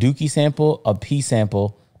 a dookie sample, a pee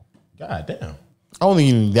sample, God damn. I don't think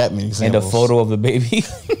you need that many and samples. a photo of the baby.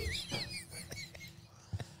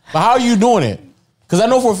 But how are you doing it? Because I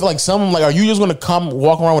know for like some, like, are you just going to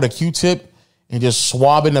walk around with a Q-tip and just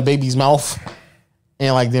swab in the baby's mouth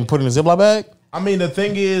and like then put it in a Ziploc bag? I mean, the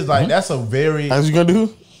thing is, like, that's a very. That's what you're gonna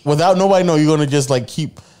do without nobody know. You're gonna just like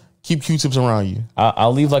keep Q-tips around you.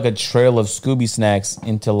 I'll leave like a trail of Scooby snacks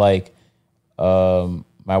into like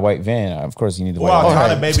my white van. Of course, you need the Well, white I'll van.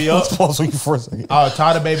 tie the baby up. Let's pause on you for a second. I'll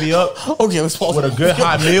tie the baby up Okay, let's pause with a good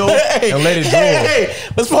hot meal Hey, and let it drool. hey,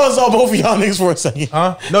 let's pause on both of y'all niggas for a second.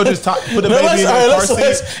 Huh? No, just put the No, baby in the car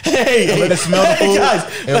seat. hey, let it smell the food guys,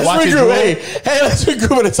 and let's watch it regroup. drool. Hey, let's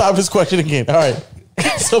regroup at the top of this question again. All right,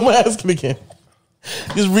 so I'm gonna ask it again.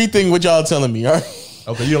 Just rethink what y'all telling me. All right.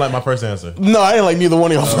 Okay, you don't like my first answer. No, I didn't like neither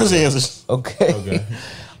one of y'all first answers. Okay. Okay.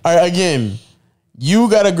 All right, again, you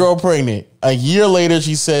got a girl pregnant. A year later,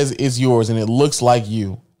 she says it's yours, and it looks like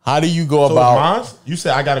you. How do you go So about? it's mine? You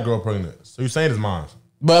said I got a girl pregnant. So you're saying it's mine.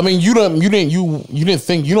 But I mean, you didn't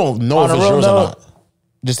think, you don't know On if a it's real yours or note, not.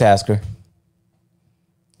 just ask her.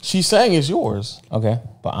 She's saying it's yours. Okay,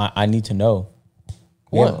 but I need to know.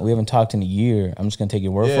 What? We haven't talked in a year. I'm just gonna take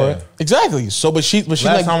your word for Yeah. it. Exactly. So, but she's Last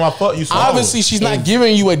like, time I fucked you, obviously she's not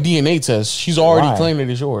giving you a DNA test. She's already Why? claiming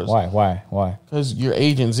it's yours. Why? Because you're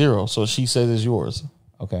Agent Zero, so she says it's yours.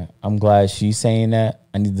 Okay, I'm glad she's saying that.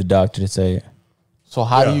 I need the doctor to say it. So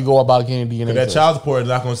how do Yeah. you go about getting a DNA that test? child support is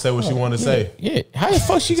not going to say what she wanted to say. Yeah, how the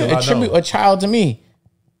fuck she Till gonna I attribute know. a child to me?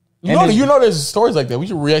 you know there's stories like that. We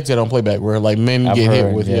should react to that on playback where like men I've get heard,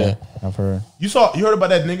 hit with I've heard. You heard about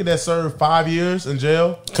that nigga that served 5 years in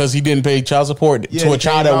jail? because he didn't pay child support Yeah, to a he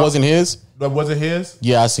child came that out- wasn't his. But was it his?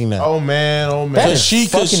 Yeah, I seen that. Oh man, That is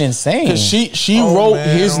fucking insane. Because she Oh, wrote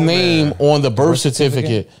man, his oh, name man. on the birth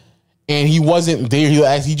certificate, and he wasn't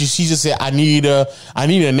there. She just said, I need a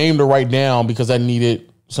name to write down because I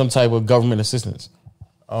needed some type of government assistance.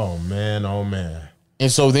 Oh man, oh man.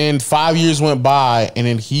 And so then 5 years went by, and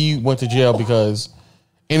then he went to jail because,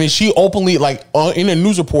 and then she openly, like in a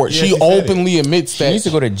news report, Yeah, she she said openly admits She that needs to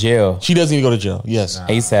go to jail she doesn't need to go to jail. Yes.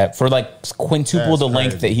 ASAP for like quintuple That's the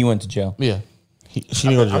length crazy. that he went to jail. Yeah. She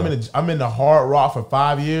need to go to jail. I'm in the hard rock for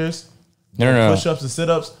 5 years. No. Push ups and sit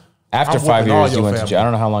ups. After I'm 5 whooping all years, he your went to family. jail. I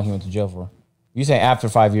don't know how long he went to jail for. You say after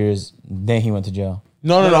 5 years, then he went to jail.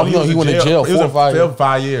 No, he was in went to jail He was 4 or in 5 jail years. for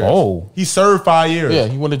 5 years. Oh. He served 5 years. Yeah,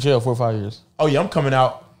 he went to jail 4 or 5 years. Oh yeah, I'm coming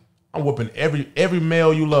out. I'm whooping every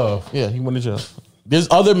male you love. Yeah, he went to jail. There's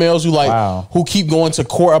other males who Wow. who keep going to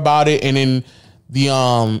court about it, and then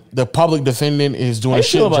the public defendant is doing How a you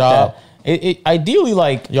shit feel about job. that? It ideally,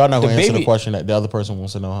 like Y'all not gonna answer the baby- question that the other person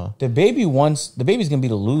wants to know, huh? The baby's gonna be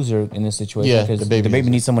the loser in this situation Yeah, because the the baby baby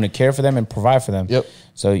is. needs someone to care for them and provide for them. Yep.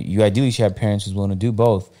 So you ideally should have parents who's willing to do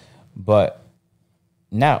both. But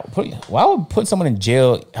now, why would put someone in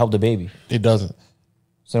jail help the baby? It doesn't.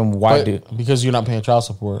 So then why But do? because you're not paying child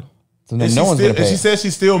support. So then And no one's gonna pay. she said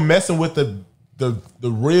she's still messing with the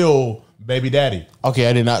real baby daddy. Okay,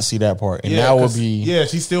 I did not see that part, and Yeah, that would 'cause- be. Yeah,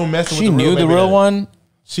 she's still messing She with the real knew the baby real daddy. one.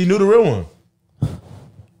 She knew the real one.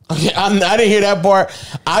 Okay, I didn't hear that part.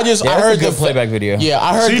 I Yeah, heard that's a good the playback video. Yeah,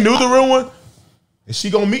 I heard. She knew the real one. And she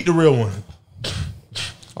gonna meet the real one.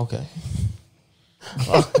 Okay,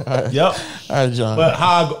 Yep. all right, John. But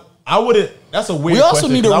how I go, I wouldn't. That's a weird We also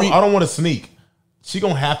question. need to 'Cause re- I don't want to sneak. She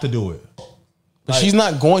gonna have to do it. But she's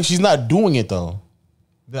not going. She's not doing it though.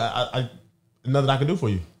 Nothing I can do for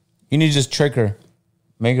you. You need to just trick her,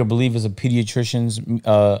 make her believe it's a pediatrician's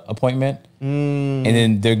appointment, and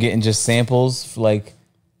then they're getting just samples for like,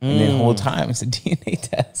 and then the whole time it's a DNA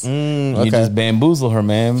test. You okay. just bamboozle her,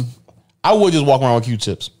 man. I would just walk around with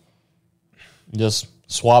Q-tips. Just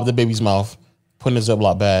swab the baby's mouth, put in a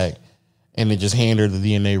Ziploc bag, and then just hand her the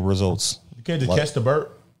DNA results. You can't just catch the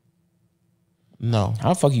burp. No, How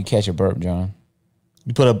the fuck you catch a burp, John?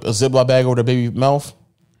 you put a Ziploc bag over the baby's mouth.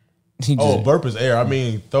 He just Oh, burp is air. I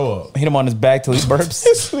mean, throw up. hit him on his back till he burps.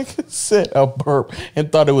 This nigga said a burp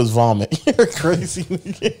and thought it was vomit. You're crazy.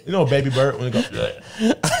 Nigga. You know, baby burp when it goes.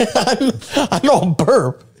 I know a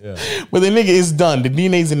burp, but the nigga is done. The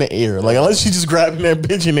DNA's in the air. Like unless you just grabbing that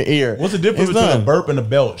bitch in the air. What's the difference It's between done. a burp and a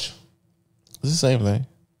belch? It's the same thing.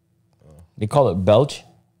 They call it belch.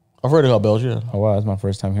 I've heard it called belch. Yeah. Oh wow, that's my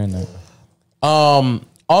first time hearing that.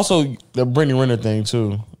 Also, the Brittany Renner thing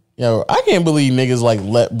too. Yo, I can't believe niggas like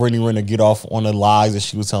let Brittany Renner get off on the lies that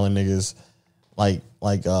she was telling niggas like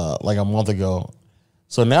a month ago.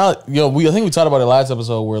 So now, I think we talked about it last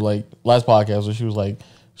episode last podcast where she was like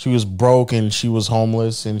she was broke and she was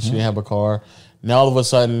homeless and she didn't have a car. Now all of a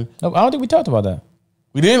sudden No, I don't think we talked about that.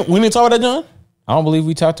 we didn't talk about that, John. I don't believe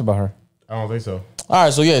we talked about her. I don't think so. All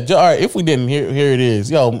right, so yeah, all right. If we didn't, here it is.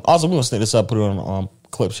 Yo, also we gonna stick this up, put it on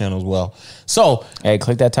Clip channel as well. So Hey,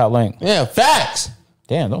 click that top link. yeah, facts.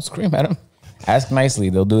 Damn, don't scream at him. Ask nicely.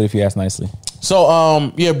 They'll do it if you ask nicely.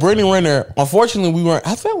 So yeah, Brittany Renner. Unfortunately, we weren't.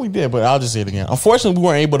 I thought we did, but I'll just say it again. Unfortunately, we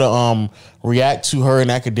weren't able to react to her in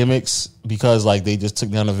academics because like they just took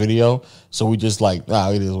down the video. So we just like,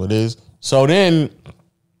 it is what it is. So then,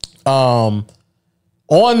 on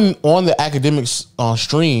the academics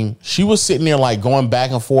stream, she was sitting there like going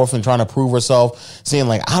back and forth and trying to prove herself, saying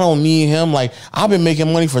like, I don't need him. Like I've been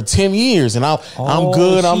making money for 10 years and I'm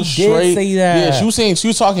good. I'm she did straight. say that. Yeah, she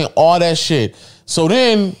was talking all that shit. So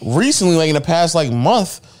then recently, like in the past like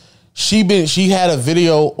month, she had a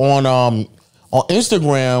video on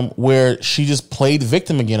Instagram where she just played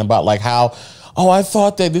victim again about like how, I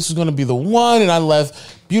thought that this was gonna be the one, and I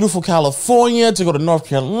left beautiful California to go to North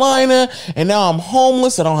Carolina, and now I'm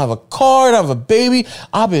homeless. I don't have a car. I don't have a baby.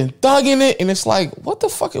 I've been thugging it, and it's like, what the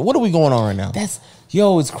fuck? What are we going on right now?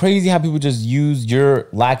 It's crazy how people just use your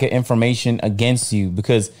lack of information against you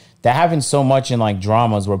because that happens so much in like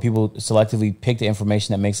dramas where people selectively pick the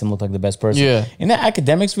information that makes them look like the best person. Yeah. In that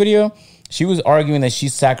academics video, she was arguing that she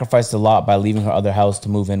sacrificed a lot by leaving her other house to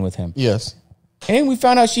move in with him. Yes. And we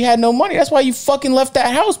found out she had no money. That's why you fucking left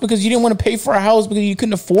that house, because you didn't want to pay for a house because you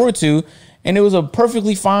couldn't afford to. And it was a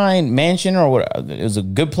perfectly fine mansion or what. It was a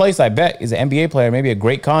good place, I bet. As an NBA player, maybe a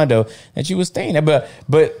great condo that she was staying at.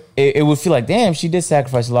 But it would feel like, damn, she did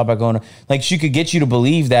sacrifice a lot by going. Like she could get you to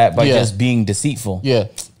believe that by just being deceitful. Yeah.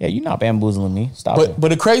 Yeah, you're not bamboozling me. Stop it. But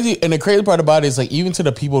the crazy part about it is like even to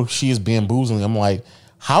the people she is bamboozling, I'm like,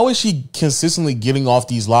 how is she consistently getting off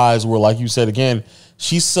these lies where, like you said again,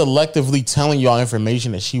 she's selectively telling y'all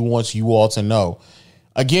information that she wants you all to know.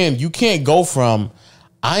 again, you can't go from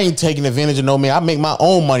I ain't taking advantage of no man. I make my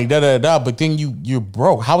own money, but then you're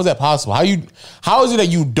broke. How is that possible? How is it that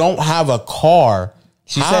you don't have a car?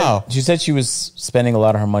 She said she was spending a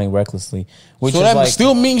lot of her money recklessly, which so is that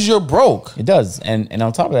still means you're broke. It does, and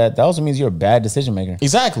on top of that, that also means you're a bad decision maker.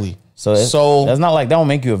 Exactly. So that's not like that won't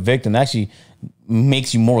make you a victim. That actually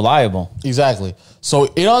makes you more liable. Exactly. So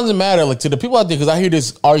it doesn't matter, like, to the people out there, because I hear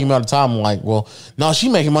this argument all the time. I'm like, well, no, she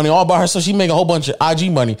making money all by herself. She making a whole bunch of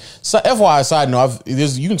IG money. So FYI, side note,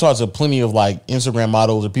 you can talk to plenty of like Instagram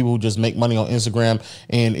models or people who just make money on Instagram,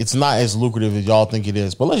 and it's not as lucrative as y'all think it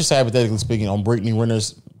is. But let's just say, hypothetically speaking, on Brittany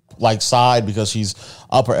Renner's like side, because she's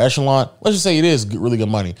upper echelon, let's just say it is really good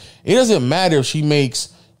money. It doesn't matter if she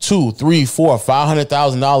makes $200,000, $300,000, $400,000,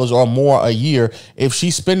 $500,000 or more a year. If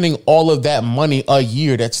she's spending all of that money a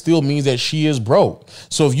year, that still means that she is broke.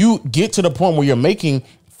 So if you get to the point where you're making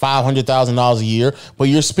 $500,000 a year, but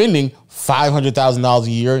you're spending $500,000 a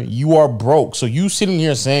year, you are broke. So you sitting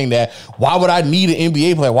here saying that, why would I need an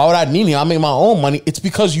NBA player? Why would I need him? I make my own money. It's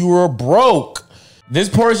because you are broke. This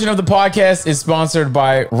portion of the podcast is sponsored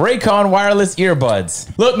by Raycon wireless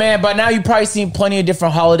earbuds. Look, man, by now you've probably seen plenty of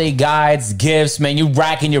different holiday guides, gifts, man. You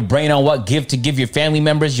racking your brain on what gift to give your family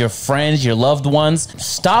members, your friends, your loved ones.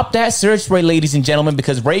 Stop that search spray, ladies and gentlemen,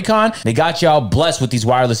 because Raycon, they got y'all blessed with these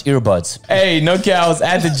wireless earbuds. Hey, no cap, I was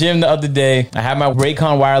at the gym the other day. I had my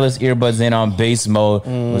Raycon wireless earbuds in on bass mode.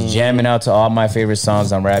 Was jamming out to all my favorite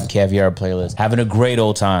songs on Rap Caviar playlist. Having a great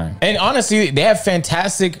old time. And honestly, they have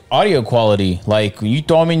fantastic audio quality. Like, you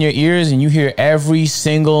throw them in your ears and you hear every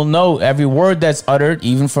single note, every word that's uttered,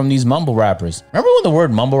 even from these mumble rappers. Remember when the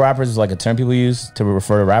word mumble rappers was like a term people use to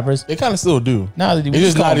refer to rappers? They kind of still do. No, it's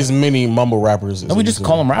just not as many mumble rappers. No, we just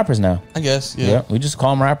call them rappers now. I guess, yeah. We just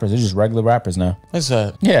call them rappers. They're just regular rappers now. That's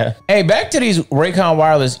sad. Yeah. Hey, back to these Raycon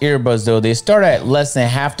wireless earbuds, though. They start at less than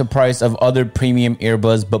half the price of other premium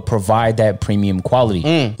earbuds, but provide that premium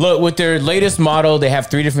quality. Look, with their latest model, they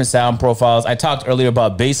have 3 different sound profiles. I talked earlier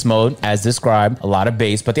about bass mode, as described, a lot of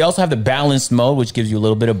bass, but they also have the balanced mode, which gives you a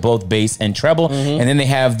little bit of both bass and treble. And then they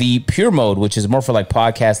have the pure mode, which is more for like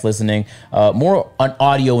podcast listening, more an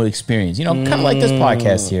audio experience, you know, kind of like this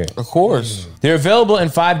podcast here. Of course. They're available in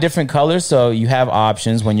 5 different colors, so you have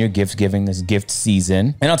options when you're gift giving this gift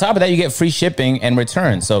season. And on top of that, you get free shipping and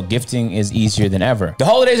returns, so gifting is easier than ever. The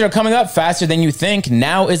holidays are coming up faster than you think.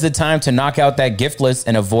 Now is the time to knock out that gift list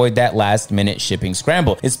and avoid that last-minute shipping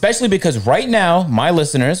scramble, especially because right now, my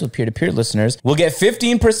listeners, with peer-to-peer listeners, will get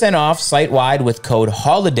 15% off site-wide with code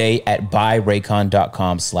HOLIDAY at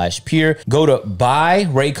buyraycon.com/peer. Go to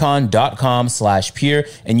buyraycon.com/peer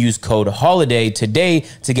and use code HOLIDAY today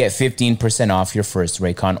to get 15% off your first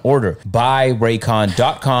Raycon order.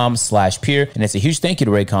 Buyraycon.com/peer. And it's a huge thank you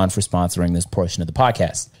to Raycon for sponsoring this portion of the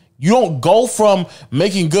podcast. You don't go from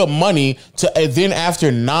making good money to then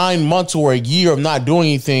after 9 months or a year of not doing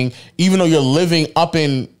anything, even though you're living up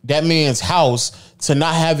in that man's house, to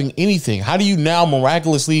not having anything. How do you now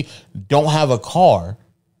miraculously don't have a car?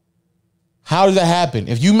 How does that happen?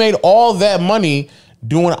 If you made all that money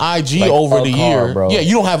doing IG like over the year, bro. Yeah,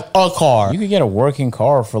 you don't have a car. You could get a working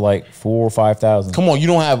car for like $4,000 or $5,000. Come on, you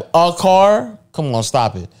don't have a car? Come on,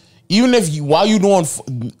 stop it. Even if you, while you doing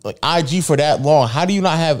like IG for that long, how do you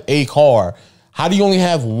not have a car? How do you only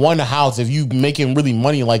have one house if you making really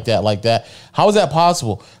money like that? How is that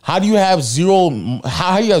possible? How do you have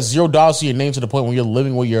 $0 to your name to the point when you're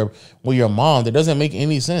living with your mom? That doesn't make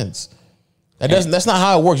any sense. That's not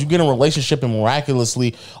how it works. You get in a relationship and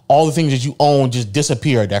miraculously all the things that you own just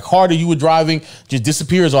disappear. That car that you were driving just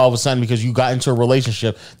disappears all of a sudden because you got into a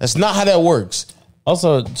relationship. That's not how that works.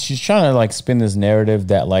 Also, she's trying to like spin this narrative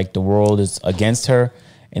that like the world is against her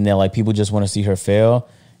and that like people just want to see her fail.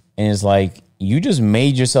 And it's like, you just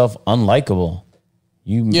made yourself unlikable.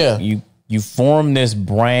 You form this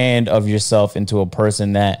brand of yourself into a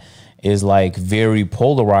person that is like very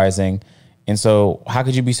polarizing. And so how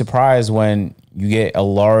could you be surprised when you get a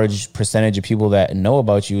large percentage of people that know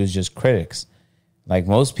about you as just critics? Like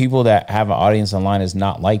most people that have an audience online is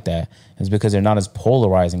not like that. It's because they're not as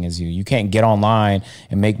polarizing as you. You can't get online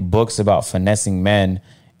and make books about finessing men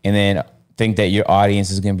and then think that your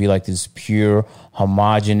audience is going to be like this pure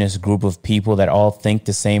homogenous group of people that all think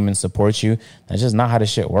the same and support you. That's just not how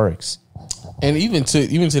this shit works. And even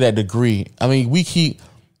to that degree, I mean, we keep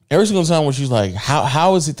every single time when she's like,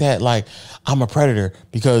 how is it that like I'm a predator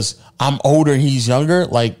because I'm older and he's younger?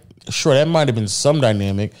 Like, sure, that might have been some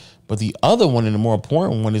dynamic, but the other one and the more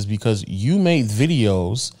important one is because you made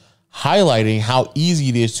videos highlighting how easy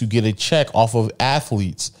it is to get a check off of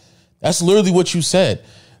athletes. That's literally what you said.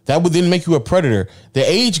 That would then make you a predator. The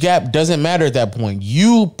age gap doesn't matter at that point.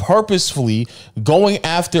 You purposefully going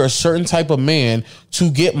after a certain type of man to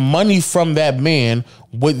get money from that man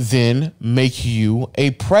would then make you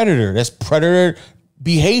a predator. That's predator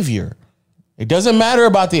behavior. It doesn't matter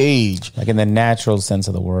about the age. Like in the natural sense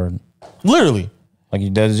of the word. Literally.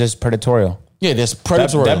 Like that's just predatorial. Yeah, that's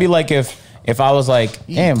predatorial. That'd be like if I was like,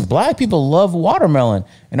 damn, black people love watermelon.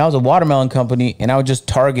 And I was a watermelon company and I would just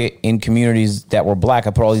target in communities that were black.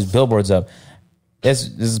 I put all these billboards up. This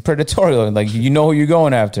is predatorial. Like, you know who you're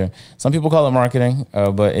going after. Some people call it marketing,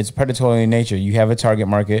 but it's predatory in nature. You have a target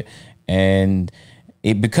market and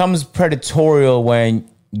it becomes predatorial when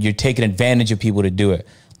you're taking advantage of people to do it.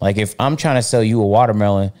 Like if I'm trying to sell you a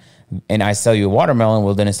watermelon and I sell you a watermelon,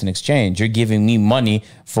 well, then it's an exchange. You're giving me money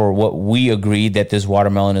for what we agreed that this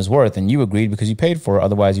watermelon is worth. And you agreed because you paid for it.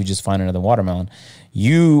 Otherwise, you just find another watermelon.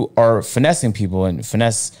 You are finessing people. And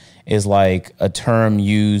finesse is like a term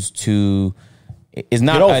used to, is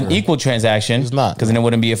not an equal transaction. It's not. Because then it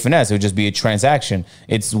wouldn't be a finesse. It would just be a transaction.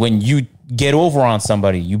 It's when you get over on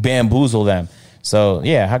somebody, you bamboozle them. So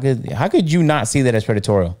yeah, how could you not see that as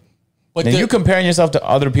predatorial? But then you comparing yourself to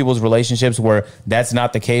other people's relationships where that's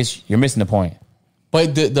not the case, you're missing the point.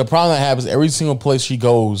 But the problem that happens every single place she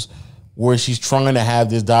goes where she's trying to have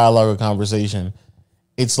this dialogue or conversation,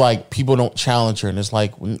 it's like people don't challenge her. And it's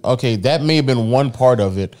like, okay, that may have been one part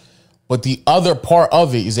of it. But the other part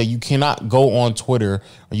of it is that you cannot go on Twitter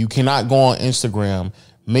or you cannot go on Instagram,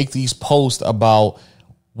 make these posts about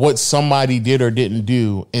what somebody did or didn't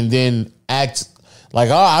do, and then act like,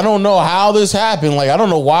 oh, I don't know how this happened. Like, I don't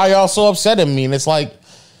know why y'all so upset at me. And it's like,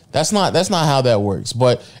 that's not how that works.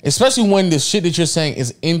 But especially when the shit that you're saying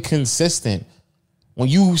is inconsistent. When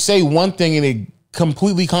you say one thing and it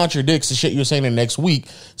completely contradicts the shit you're saying the next week,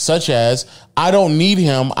 such as, I don't need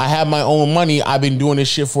him. I have my own money. I've been doing this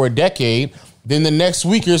shit for a decade. Then the next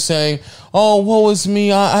week you're saying, oh, woe is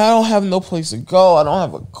me. I don't have no place to go. I don't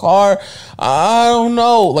have a car. I don't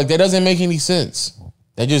know. Like, that doesn't make any sense.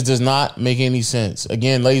 That just does not make any sense.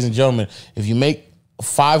 Again, ladies and gentlemen, if you make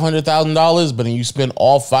 $500,000, but then you spend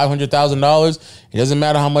all $500,000, it doesn't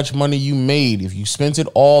matter how much money you made. If you spent it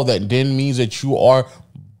all, that then means that you are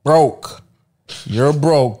broke. You're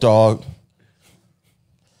broke, dog.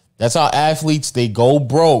 That's how athletes, they go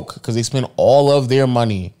broke because they spend all of their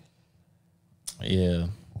money. Yeah.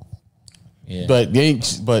 But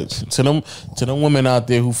to them women out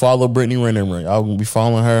there who follow Brittany Renner, I will be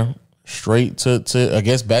following her straight to I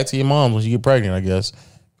guess back to your mom when you get pregnant, I guess.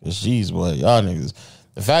 Cause jeez, boy, y'all niggas.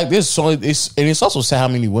 The fact is, so it's also sad how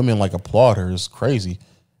many women like applaud her. It's crazy.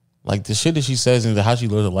 Like the shit that she says and how she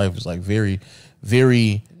lives her life is like very,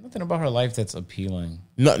 very. Nothing about her life that's appealing.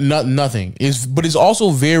 Nothing. But it's also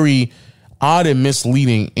very odd and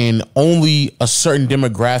misleading in only a certain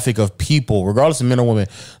demographic of people, regardless of men or women,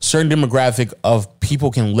 certain demographic of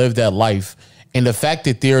people can live that life. And the fact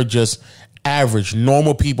that they're just average,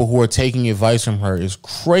 normal people who are taking advice from her is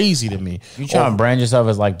crazy to me. You try to brand yourself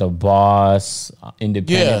as like the boss,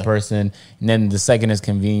 independent person, and then the second is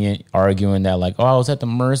convenient, arguing that like, oh, I was at the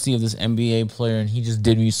mercy of this NBA player and he just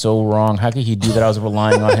did me so wrong. How could he do that? I was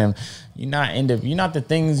relying on him. You're not the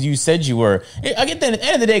things you said you were. I get that at the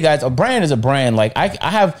end of the day, guys, a brand is a brand. Like I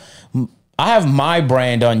have my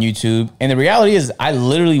brand on YouTube, and the reality is I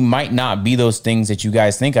literally might not be those things that you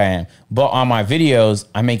guys think I am. But on my videos,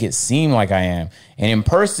 I make it seem like I am. And in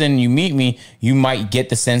person, you meet me, you might get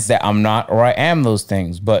the sense that I'm not or I am those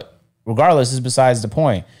things. But regardless, is besides the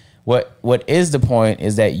point. What is the point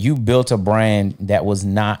is that you built a brand that was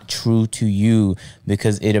not true to you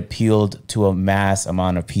because it appealed to a mass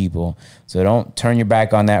amount of people. So don't turn your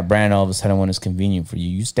back on that brand all of a sudden when it's convenient for you.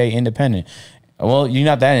 You stay independent. Well, you're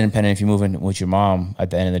not that independent if you move in with your mom at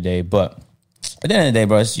the end of the day. But at the end of the day,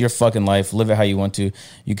 bro, it's your fucking life. Live it how you want to.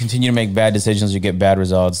 You continue to make bad decisions, you get bad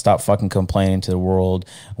results. Stop fucking complaining to the world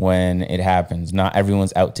when it happens. Not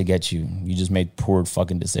everyone's out to get you. You just made poor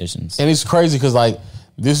fucking decisions. And it's crazy because, like,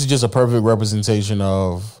 this is just a perfect representation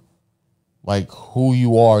of, like, who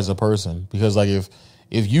you are as a person. Because, like, if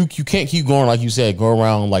you can't keep going, like you said, go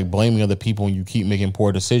around, like, blaming other people and you keep making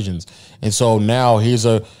poor decisions. And so now here's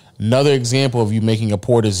another example of you making a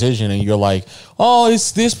poor decision and you're like, oh,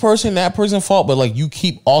 it's this person, that person's fault. But like you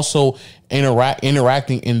keep also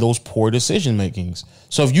interacting in those poor decision makings.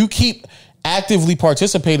 So if you keep actively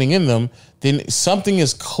participating in them, then something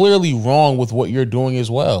is clearly wrong with what you're doing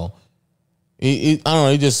as well. I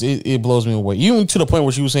don't know. It blows me away. Even to the point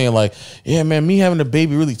where she was saying like, yeah, man, me having a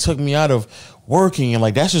baby really took me out of working, and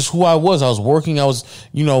like that's just who I was. I was working. I was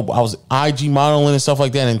IG modeling and stuff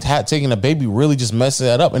like that, and taking a baby really just messes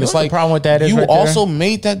that up. And it's like the problem with that is you right also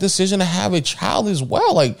made that decision to have a child as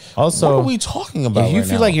well. Like, also, what are we talking about? If you right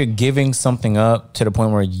feel now? like you're giving something up to the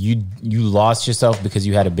point where you lost yourself because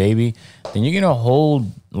you had a baby, then you're gonna hold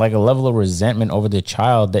like a level of resentment over the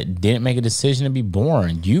child that didn't make a decision to be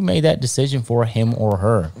born. You made that decision for him or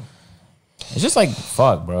her. It's just like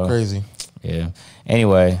fuck, bro. Crazy. Yeah.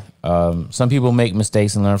 Anyway, some people make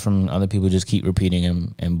mistakes and learn from other people. Just keep repeating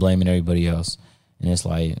them and blaming everybody else. And it's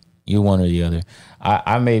like you're one or the other.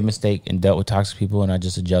 I made a mistake and dealt with toxic people, and I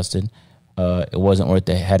just adjusted. It wasn't worth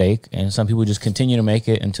the headache. And some people just continue to make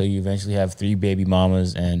it until you eventually have 3 baby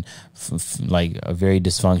mamas and like a very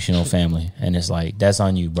dysfunctional family. And it's like, that's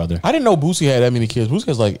on you, brother. I didn't know Boosie had that many kids. Boosie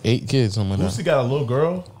has like 8 kids, something like Boosie that. got a little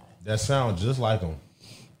girl that sounds just like him.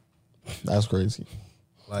 That's crazy.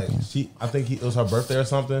 Like I think it was her birthday or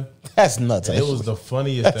something. That's nuts. And it was the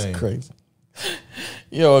funniest That's thing. crazy.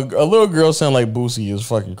 Yo, a little girl sound like Boosie is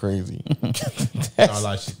fucking crazy.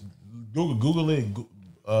 Google it.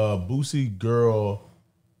 Boosie girl.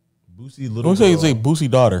 Boosie little Don't say girl. say Boosie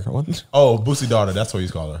daughter. What? Oh, Boosie daughter. That's what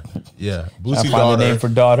he's called her. Yeah, I Boosie find daughter. the name for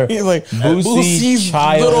daughter. He's like Boosie,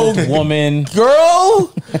 child, little woman.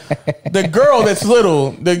 girl. The girl that's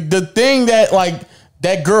little. The thing that like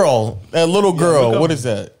that girl, that little girl. look up What is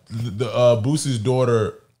that? The Boosie's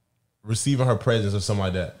daughter receiving her presents or something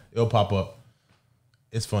like that. It'll pop up.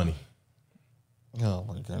 It's funny. Oh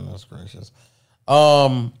my goodness gracious.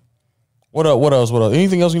 What else?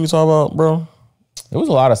 Anything else you need to talk about, bro? There was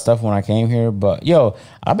a lot of stuff when I came here, but yo,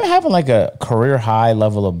 I've been having like a career high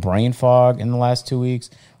level of brain fog in the last 2 weeks,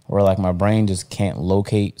 where like my brain just can't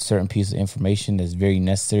locate certain pieces of information that's very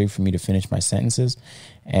necessary for me to finish my sentences.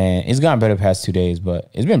 And it's gotten better the past 2 days, but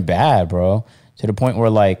it's been bad, bro. To the point where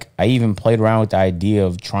like I even played around with the idea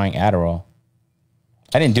of trying Adderall.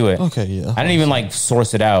 I didn't do it. Okay, yeah. I didn't even like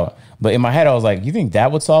source it out. But in my head, I was like, you think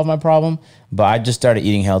that would solve my problem? But I just started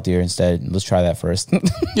eating healthier instead. Let's try that first.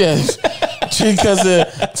 Yes. Because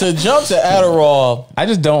to jump to Adderall, I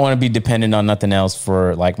just don't want to be dependent on nothing else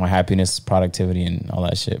for like my happiness, productivity, and all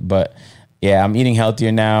that shit. But yeah, I'm eating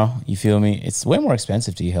healthier now. You feel me? It's way more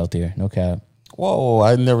expensive to eat healthier. No cap. whoa,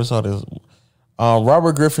 I never saw this.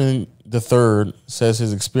 Robert Griffin III says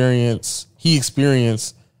he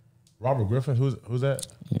experienced Robert Griffin, who's that?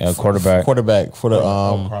 Yeah, quarterback for the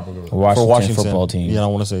Washington football team. Yeah, I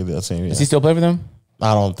want to say that same. Yeah. Does he still play for them?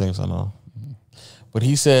 I don't think so, no. But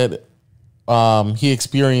he said he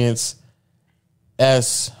experienced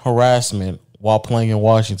harassment while playing in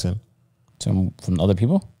Washington. From other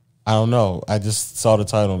people? I don't know. I just saw the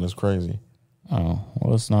title and it's crazy. Oh,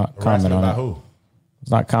 well, let's not comment on About it. who? Let's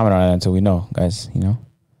not comment on it until we know, guys. You know,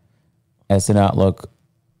 as to not look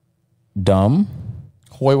dumb.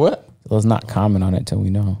 Wait, what? Let's not comment on it until we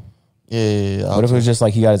know. Yeah. What if it was just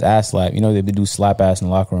like he got his ass slapped? You know, they do slap ass in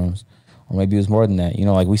the locker rooms. Or maybe it was more than that. You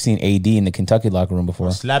know, like we've seen AD in the Kentucky locker room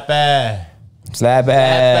before. Slap ass. Slap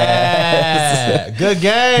ass. Good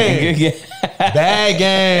game. Good game. Bad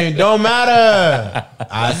game. Don't matter.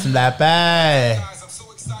 I slap ass.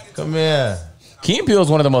 Come here. Key and Peele is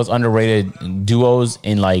one of the most underrated duos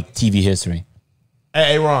in like TV history.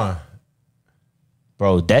 Hey, Ron.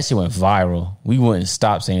 Bro, that shit went viral. We wouldn't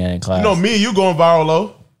stop saying that in class. You know me and you going viral,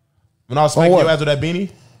 low. When I was spanking what? you after that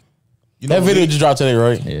beanie. You know That video Waleed- just dropped today,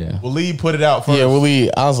 right? Yeah. Waleed put it out first. Yeah,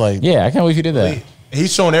 Willie. I was like, Yeah, I can't believe you did that.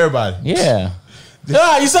 He's showing everybody. Yeah.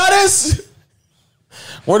 you saw this?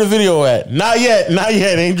 Where the video at? Not yet.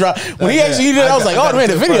 Ain't dropped. When he actually did it, I was like, oh man,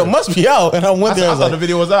 the video must be out. And I went there. I I was thought like, the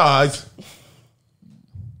video was out.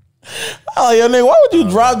 oh, yo, nigga, why would you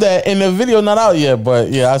drop that and the video not out yet? But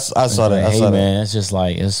yeah, I saw that. I Hey, saw that. man, it's just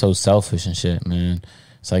like, it's so selfish and shit, man.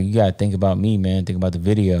 It's like, you got to think about me, man. Think about the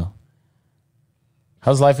video.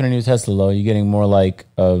 How's life in a new Tesla, Lo? You getting more like,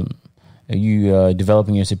 are you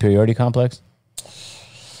developing your superiority complex?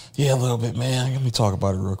 Yeah, a little bit, man. Let me talk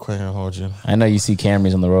about it real quick and hold you. I know you see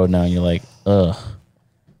Camrys on the road now and you're like, ugh.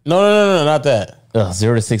 No, not that.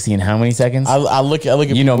 0 to 60 in how many seconds? I look at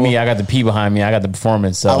you know people, me, I got the P behind me. I got the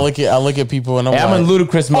performance. So I look at people and I'm Hey, I'm like, in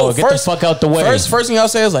ludicrous mode. Get the fuck out the way. First thing I'll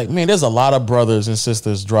say is like, man, there's a lot of brothers and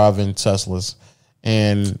sisters driving Teslas,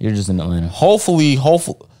 and You're just in Atlanta. hopefully,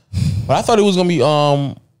 but I thought it was gonna be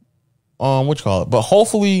what you call it? But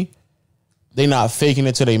hopefully, they not faking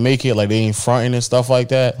it till they make it, like they ain't fronting and stuff like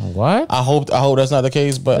that. What? I hope that's not the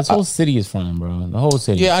case. But This whole city is fronting, bro. The whole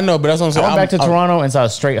city. yeah, I know, but that's what I'm saying. I went back to I'm- Toronto and saw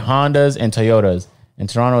straight Hondas and Toyotas. And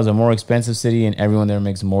Toronto is a more expensive city, and everyone there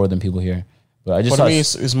makes more than people here. But I just But saw I mean,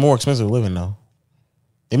 it's more expensive living now.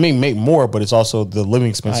 It may make more, but it's also the living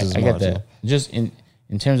expenses. I get that. Just in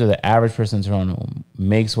terms of the average person in Toronto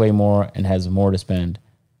makes way more and has more to spend.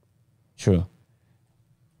 True.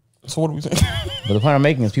 So what do we think? But the point I'm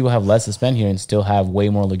making is people have less to spend here and still have way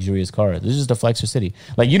more luxurious cars. This is just a flexor city.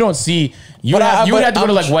 Like you don't see you would have to go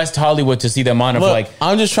to like West Hollywood to see the amount of like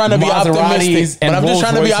I'm just trying to be optimistic. And I'm just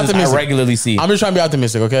trying to be optimistic. I regularly see. I'm just trying to be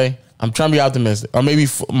optimistic, okay? I'm trying to be optimistic. Or maybe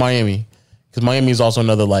Miami. Because Miami is also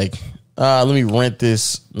another like let me rent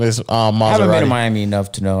this Maserati. I haven't been to Miami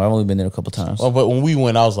enough to know. I've only been there a couple times. Well, but when we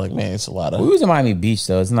went, I was like, man, it's a lot of. We was in Miami Beach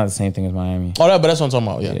though. It's not the same thing as Miami. Oh, but that's what I'm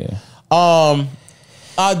talking about. Yeah.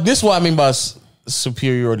 This is what I mean by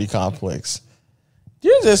superiority complex.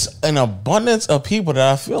 There's just an abundance of people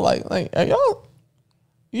that I feel like are y'all,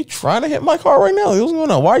 you trying to hit my car right now? What's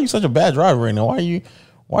going on? Why are you such a bad driver right now?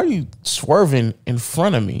 Why are you swerving in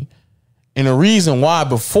front of me? And the reason why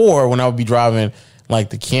before when I would be driving like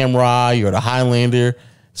the Camry or the Highlander,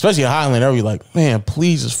 especially the Highlander, I'd be like, man,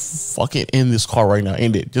 please just fucking end this car right now.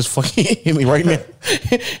 End it. Just fucking hit me right now.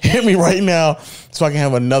 Hit me right now so I can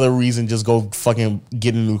have another reason. Just go fucking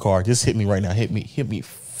get a new car. Just hit me right now. Hit me.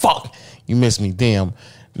 Fuck. You missed me. Damn.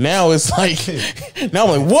 Now it's like, now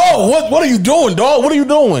I'm like, whoa, what are you doing, dog? What are you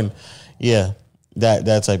doing? Yeah,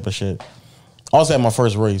 that type of shit. Also at my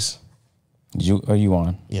first race. Are you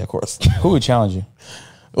on? Yeah, of course. Who would challenge you?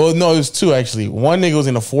 Well, no, it was two actually. One nigga was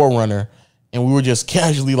in a 4Runner, and we were just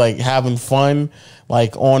casually like having fun,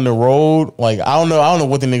 like on the road. Like I don't know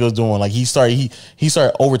what the nigga was doing. Like he started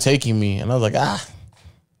overtaking me, and I was like,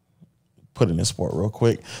 put it in sport real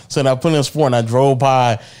quick. So then I put it in sport, and I drove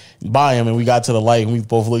by him, and we got to the light, and we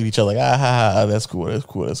both looked at each other like, that's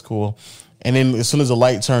cool. And then as soon as the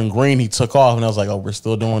light turned green, he took off, and I was like, oh, we're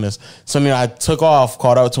still doing this. So then I took off,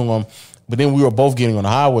 caught up to him, but then we were both getting on the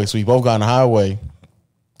highway, so we both got on the highway.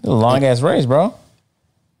 It was a long ass race, bro.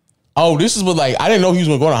 Oh, this is what like I didn't know he was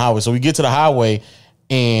gonna go on the highway. So we get to the highway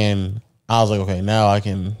and I was like, okay, now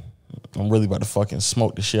I'm really about to fucking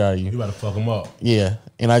smoke the shit out of you. You about to fuck him up. Yeah.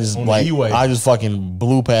 And I just I just fucking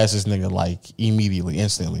blew past this nigga like immediately,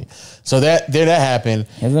 instantly. So that happened.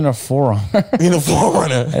 It's in a 4Runner. In a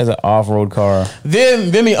 4Runner. It's an off-road car. Then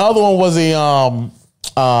the other one was a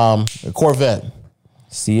Corvette.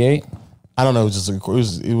 C8? I don't know, it was just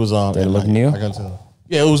it was Did it look new? I can tell.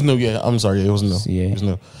 Yeah, it was new. Yeah, I'm sorry. It was new. C8. It was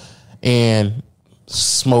new. And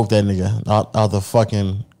smoked that nigga out the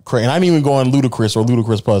fucking crate. And I didn't even go on Ludacris or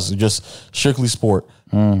Ludacris Plus. Just strictly sport.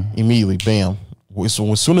 Immediately, bam.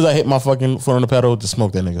 So as soon as I hit my fucking foot on the pedal, just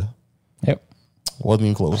smoked that nigga. Yep. Wasn't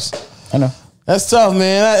even close. I know. That's tough,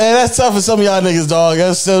 man. That's tough for some of y'all niggas, dog.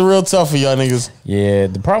 That's real tough for y'all niggas. Yeah,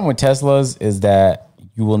 the problem with Teslas is that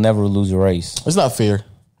you will never lose a race. It's not fair.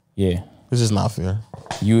 Yeah. It's just not fair.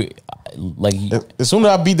 As soon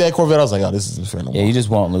as I beat that Corvette, I was like, oh, this isn't fair no more. Yeah, you just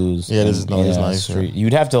won't lose. Yeah, this is nice.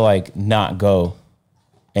 You'd have to like not go,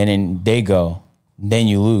 and then they go, then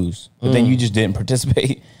you lose. But then you just didn't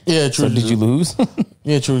participate. Yeah, true. So did you lose?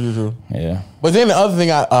 Yeah, true. Yeah. But then the other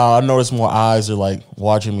thing I noticed more eyes are like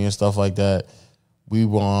watching me and stuff like that. We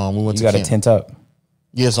went You to got camp. a tint up.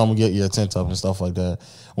 Yeah, so I'm gonna get a tent up and stuff like that.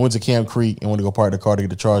 I went to Camp Creek and went to go park the car to get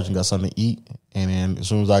the charge and got something to eat. And then as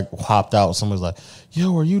soon as I hopped out, somebody's like,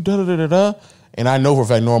 "Yo, are you da da da da da?" And I know for a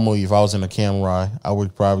fact normally if I was in a Camry, I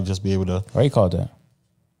would probably just be able to. Why you called that?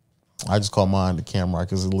 I just call mine the Camry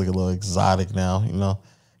because it look a little exotic now. You know,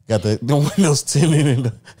 got the windows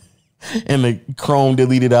tinted and the chrome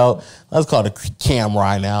deleted out. That's called a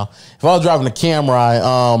Camry now. If I was driving a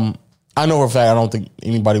Camry, I know for a fact I don't think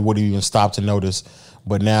anybody would even stop to notice.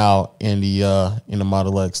 But now in the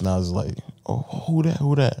Model X, now it's like, oh, who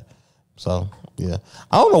that? So yeah,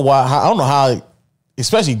 I don't know why. I don't know how.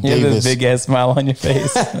 Especially Davis, big ass smile on your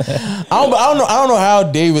face. I don't know how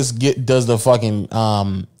Davis does the fucking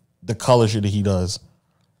the color shit that he does.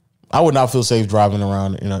 I would not feel safe driving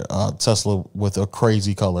around in a Tesla with a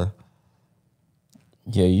crazy color.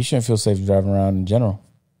 Yeah, you shouldn't feel safe driving around in general.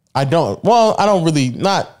 I don't. Well, I don't really.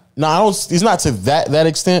 I don't. It's not to that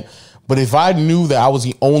extent. But if I knew that I was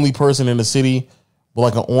the only person in the city with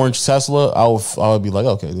like an orange Tesla, I would be like,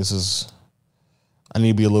 okay, I need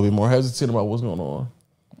to be a little bit more hesitant about what's going on.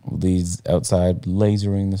 These outside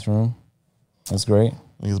lasering this room. That's great.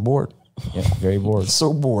 He's bored. Yeah, very bored.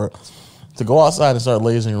 So bored. To go outside and start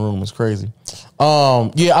lasering a room is crazy.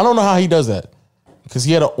 Yeah, I don't know how he does that. Because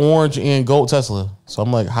he had an orange and gold Tesla. So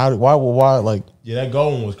I'm like, why like... Yeah, that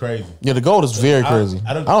gold one was crazy. Yeah, the gold is very crazy.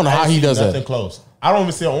 I don't know how he does that. Close. I don't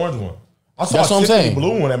even see an orange one. I saw That's a what I'm Tiffany saying.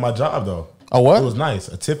 blue one at my job, though. Oh, what? It was nice.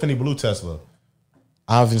 A Tiffany blue Tesla.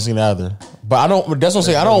 I haven't seen that either. But I don't... That's what I'm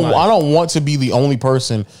saying. I don't want to be the only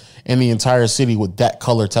person in the entire city with that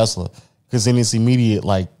color Tesla. Because then it's immediate,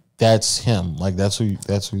 like, that's him. Like that's who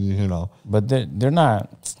you know. But they're not.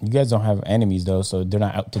 You guys don't have enemies though, so they're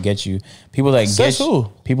not out to get you. People that Says get who?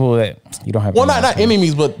 people that you don't have. Well, enemies not with.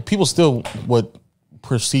 enemies, but people still would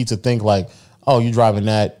proceed to think like, oh, you driving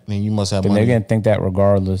that, then you must have But money. they're gonna think that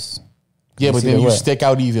regardless. Yeah, but see then the you what? stick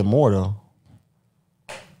out even more though.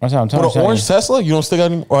 That's what I'm telling With an you. orange Tesla, you don't stick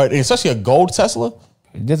out, or especially a gold Tesla.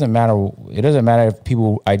 It doesn't matter. It doesn't matter if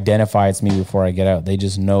people identify it's me before I get out. They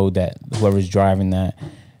just know that whoever's driving that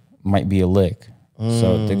might be a lick.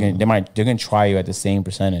 So they're gonna try you at the same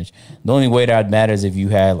percentage. The only way that matters if you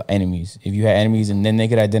have enemies. If you had enemies and then they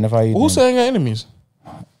could identify you. Who's then- saying got enemies?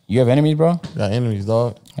 You have enemies, bro? Got enemies,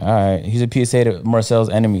 dog. All right. He's a PSA to Marcel's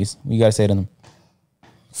enemies. What you gotta say to them?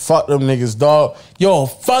 Fuck them niggas, dog. Yo,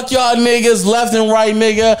 fuck y'all niggas left and right,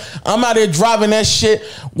 nigga. I'm out here driving that shit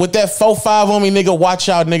with that 4.5 on me, nigga. Watch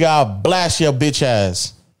out, nigga. I'll blast your bitch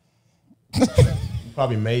ass. You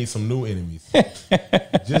probably made some new enemies.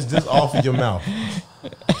 just off of your mouth.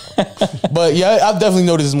 But yeah, I've definitely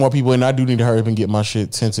noticed more people, and I do need to hurry up and get my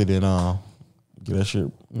shit tinted and get that shit,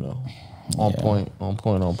 on point.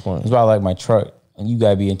 That's why I like my truck. And you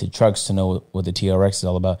gotta be into trucks to know what the TRX is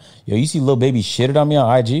all about. Yo, you see Lil Baby shitted on me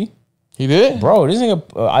on IG? He did? Bro, this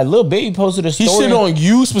nigga, Lil Baby posted a He story. shit on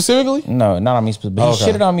you specifically? No, not on me specifically. Oh, He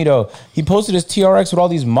okay. shitted on me though. He posted his TRX with all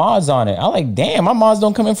these mods on it. I'm like, damn, my mods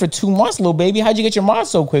don't come in for 2 months, Lil Baby. How'd you get your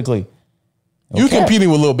mods so quickly? You Okay. competing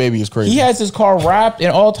with Lil Baby is crazy. He has his car wrapped and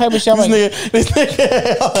all type of shit. I'm like, This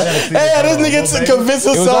nigga convinced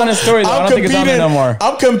himself. It was on his story, though. I don't think it's on there no more.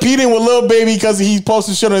 I'm competing with Lil Baby because he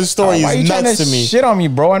posted shit on his story. why you He's trying nuts to to me. shit on me,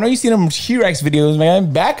 bro? I know you seen them T-Rex videos,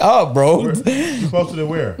 man. Back up, bro. You posted it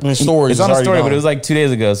where? His story It's on a story, but it was like 2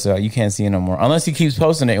 days ago, so you can't see it no more. Unless he keeps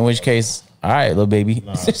posting it, in which case, all right, Lil Baby.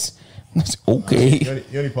 It's okay.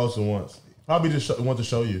 You only posted once. Probably just want to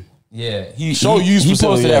show you. Yeah, he Show you he specifically,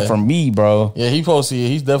 posted yeah. that for me, bro. Yeah, he posted it.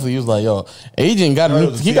 He's definitely, he was like, yo, Agent got a new,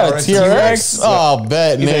 it was he got a TRX. TRX. Oh,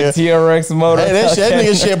 bet, He said nigga. TRX motor. Hey, that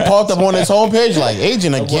nigga shit popped up on his homepage like,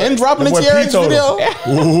 Agent again dropping the What TRX P told video?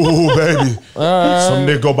 him. Ooh, baby. Some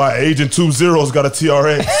nigga go by Agent 20's got a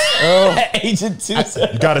TRX. Agent 2.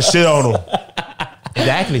 You got to shit on him.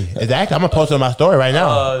 Exactly. I'm going to post it on my story right now.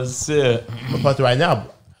 Oh shit! I'm going to post it right now.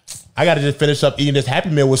 I got to just finish up eating this Happy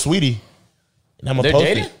Meal with Sweetie. And I'm going They're to post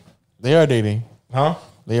dating? it. They are dating. Huh?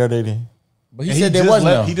 They are dating. But he And said there just wasn't.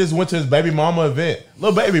 left- No. He just went to his baby mama event.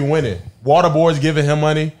 Little baby winning. Waterboard's giving him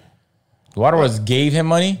money. Waterworks gave him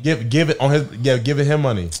money. Give it on his giving him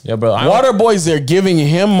money. Yo, bro. Water Boys, they're giving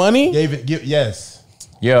him money? Yes.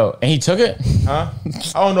 Yo, and he took it. Huh?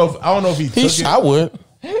 I don't know if he took it. I would.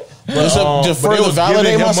 Just but they further was validate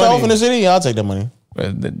giving him myself money. in the city, yeah, I'll take that money.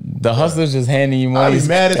 The hustler's just handing you money. I'd be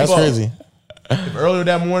mad as That's fuck. crazy. If earlier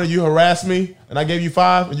that morning you harassed me and I gave you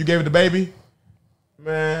 5 and you gave it to baby,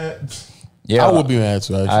 man, Yeah, I would be mad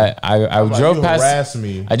too, actually. I like, drove you past. harassed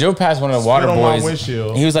me. I drove past one of the water on my boys.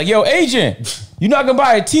 windshield. He was like, "Yo, agent, you not gonna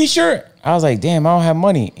buy a T-shirt?" I was like, "Damn, I don't have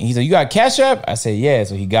money." And he's like, "You got Cash App?" I said, "Yeah."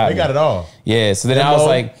 So he got They me. got it all. Yeah. So then I was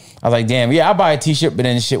like, "Damn, yeah, I'll buy a T-shirt." But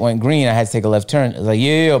then the shit went green. I had to take a left turn. I was like,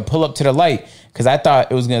 "Yeah, pull up to the light," because I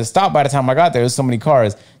thought it was gonna stop by the time I got there. There's so many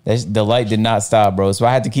cars that the light did not stop, bro. So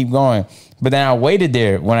I had to keep going. But then I waited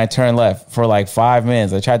there when I turned left for like 5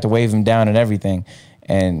 minutes. I tried to wave him down and everything.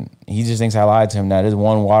 And he just thinks I lied to him. Now there's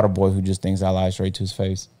one water boy who just thinks I lied straight to his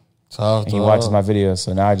face. Tough, And he watches my videos,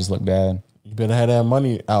 so now I just look bad. You better have that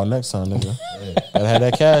money out next time, nigga. Better have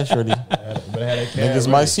that cash ready. Niggas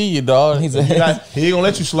might see you, dog. He's He ain't gonna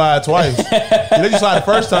let you slide twice. He let you slide the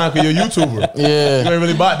first time because you're a YouTuber. Yeah. You ain't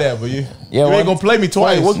really bought that, but you Yeah, ain't gonna play me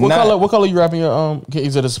twice. Wait, what Nah. color you wrapping your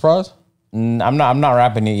is it a surprise? I'm not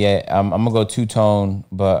rapping it yet. I'm gonna go 2-tone,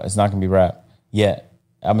 but it's not gonna be rap yet.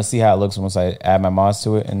 I'm gonna see how it looks once I add my mods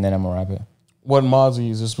to it, and then I'm gonna rap it. What mods are you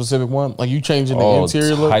use? A specific one? Like you changing the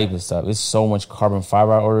interior look? type of stuff. It's so much carbon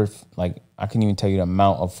fiber I ordered. Like I couldn't even tell you the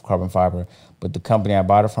amount of carbon fiber. But the company I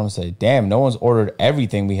bought it from said, "Damn, no one's ordered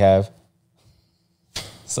everything we have."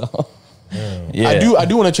 So yeah, I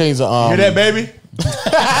do want to change the Hear that, baby?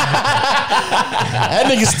 That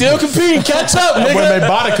nigga still competing. Catch up, When nigga. they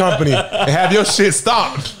buy the company and have your shit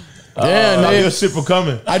stopped. Damn, Stop nigga. your shit from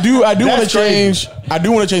coming. I do want to That's crazy. change. I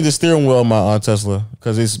do want to change the steering wheel on my Tesla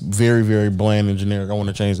because it's very, very bland and generic. I want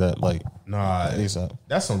to change that. Like, Nah, ASAP.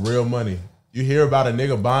 that's some real money. You hear about a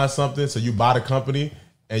nigga buying something, so you buy the company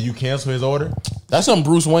and you cancel his order. that's some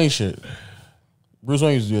Bruce Wayne shit. Bruce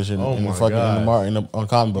Wayne used to do that shit Oh in the my fucking God. on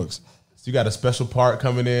comic books. So you got a special part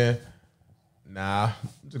coming in. Nah, I'm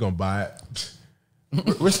just gonna buy it.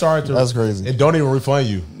 We're starting to. That's crazy. It don't even refund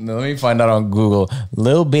you. No, let me find out on Google.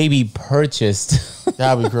 Lil Baby purchased.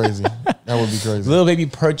 That'd be crazy. That would be crazy. Lil Baby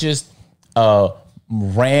purchased Ram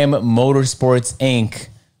Motorsports Inc.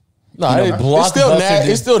 No,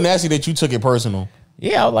 it's still nasty that you took it personal.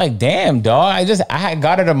 Yeah, I was like, damn, dog. I had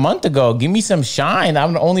got it a month ago. Give me some shine.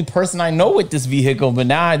 I'm the only person I know with this vehicle, but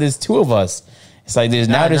now there's two of us. It's like there's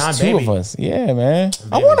two of us. Yeah, man.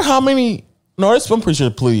 I wonder how many. No, I'm pretty sure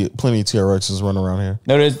plenty of TRXs running around here.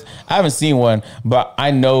 No, I haven't seen one, but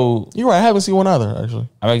I know. You're right. I haven't seen one either, actually.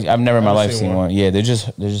 I've never in my life seen one. Yeah, they're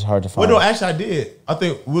just hard to find. Well, no, actually, I did. I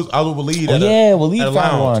think I was with Waleed. Waleed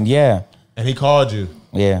found one. Yeah, and he called you.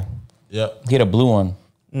 Yeah. Yep. Get a blue one.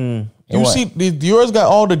 You see, yours got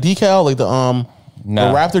all the decal, like the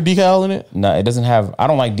Raptor decal in it? No, it doesn't have. I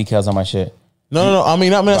don't like decals on my shit. No. I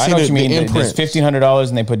mean, I'm not saying what you mean. Imprint. There's $1,500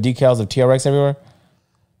 and they put decals of TRX everywhere.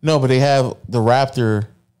 No, but they have the Raptor.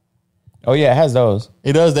 Oh yeah, it has those.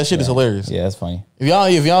 It does. That shit is hilarious. Yeah, that's funny.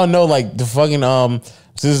 If y'all know, like the fucking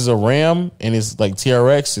this is a Ram and it's like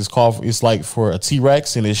TRX. It's like for a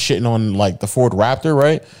T-Rex and it's shitting on like the Ford Raptor,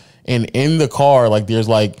 right? And in the car, like there's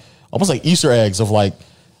like almost like Easter eggs of like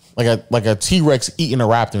a T-Rex eating a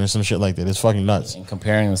Raptor and some shit like that. It's fucking nuts. And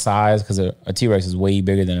comparing the size because a T-Rex is way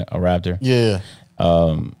bigger than a Raptor. Yeah.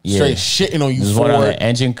 Straight shitting on you. There's one on the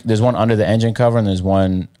engine. There's one under the engine cover, and there's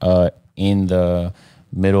one in the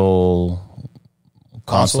middle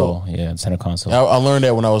console. Yeah, center console. I learned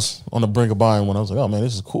that when I was on the brink of buying one. I was like, oh man,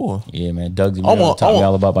 this is cool. Yeah, man. Doug taught me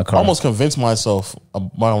all about my car. I almost convinced myself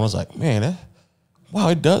about it. I was like, man, wow,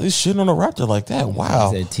 it does. It's shitting on a Raptor like that.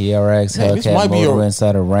 Wow. It's a TRX Hellcat motor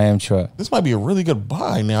inside a Ram truck. This might be a really good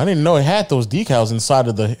buy now. I didn't know it had those decals inside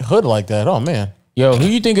of the hood like that. Oh man. Yo, who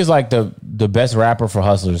you think is like the best rapper for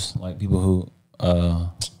hustlers? Like people who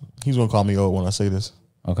he's gonna call me old when I say this.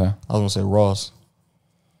 Okay. I was gonna say Ross.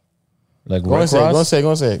 Like Rick Ross? Go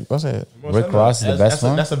say it. Rick Ross is the best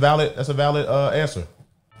one? That's a valid answer.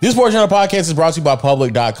 This portion of the podcast is brought to you by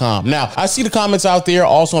Public.com. Now, I see the comments out there.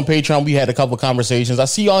 Also on Patreon, we had a couple of conversations. I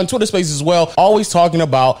see y'all on Twitter Spaces as well, always talking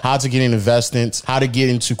about how to get in investments, how to get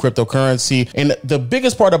into cryptocurrency. And the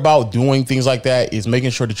biggest part about doing things like that is making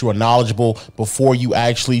sure that you are knowledgeable before you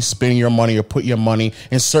actually spend your money or put your money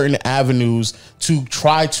in certain avenues to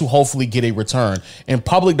try to hopefully get a return. And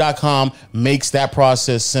Public.com makes that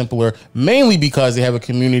process simpler, mainly because they have a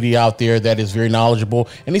community out there that is very knowledgeable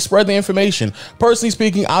and they spread the information. Personally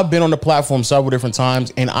speaking, I've been on the platform several different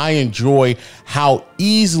times and I enjoy how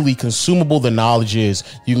easily consumable the knowledge is.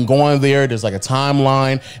 You can go on there. There's like a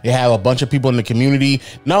timeline. They have a bunch of people in the community.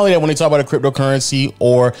 Not only that, when they talk about a cryptocurrency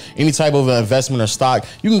or any type of investment or stock,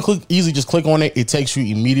 you can easily just click on it. It takes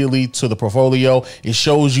you immediately to the portfolio. It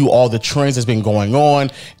shows you all the trends that's been going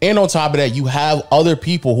on. And on top of that, you have other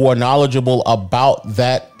people who are knowledgeable about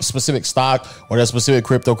that specific stock or that specific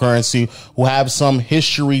cryptocurrency who have some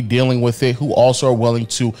history dealing with it, who also are willing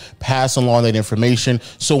to pass along that information.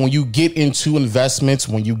 So when you get into investments,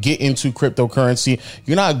 when you get into cryptocurrency,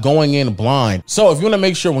 you're not going in blind. So if you want to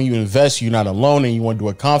make sure when you invest, you're not alone and you want to do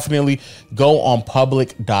it confidently, go on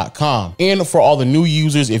Public.com. And for all the new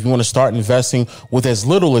users, if you want to start investing with as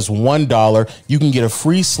little as $1, you can get a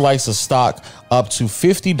free slice of stock up to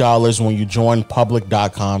 $50 when you join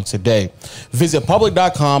Public.com today. Visit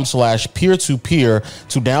Public.com/peer-to-peer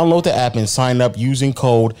to download the app and sign up using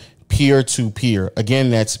code peer-to-peer.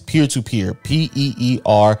 Again, that's peer-to-peer,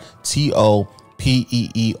 PEERTOPEER.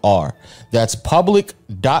 That's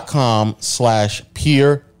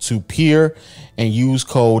Public.com/peer-to-peer and use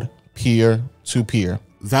code peer-to-peer.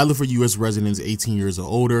 Valid for U.S. residents 18 years or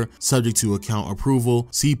older, subject to account approval.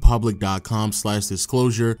 See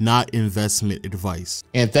Public.com/disclosure, not investment advice.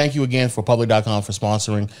 And thank you again for Public.com for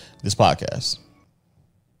sponsoring this podcast.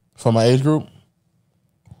 For my age group?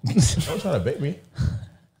 Don't try to bait me.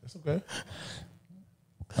 That's okay.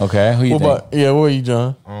 Okay, who you think? What are you,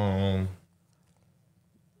 John?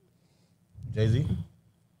 Jay-Z?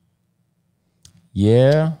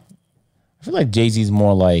 Yeah. I feel like Jay-Z's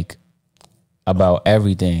more like about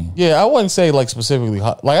everything. Yeah, I wouldn't say like specifically,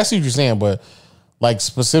 like I see what you're saying, but like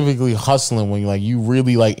specifically hustling when like you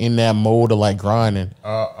really like in that mode of like grinding.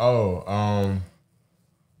 Really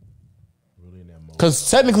in that mode.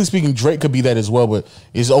 Because technically speaking, Drake could be that as well, but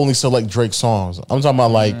it's only select Drake songs. I'm talking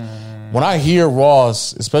about like when I hear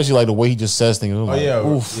Ross, especially like the way he just says things. I'm like,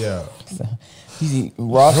 oof. Yeah.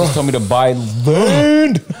 Ross just told me to buy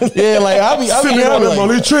land. Yeah, like I'll be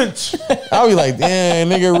like, Trench. I'll be like, damn,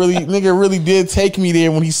 nigga really did take me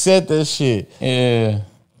there when he said that shit. Yeah.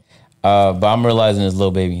 But I'm realizing it's Lil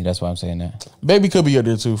Baby. That's why I'm saying that. Baby could be up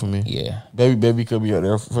there too for me. Yeah. Baby could be up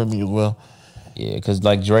there for me as well. Yeah, because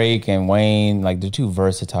like Drake and Wayne, like they're too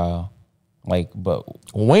versatile. Like, but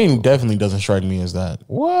Wayne definitely doesn't strike me as that.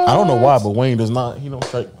 What? I don't know why, but Wayne does not. He don't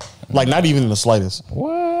strike like not even in the slightest.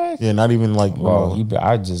 What? Yeah, not even like. Bro,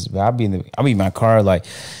 I be in my car like,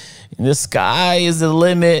 The sky is the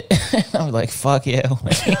limit. I was like, fuck yeah.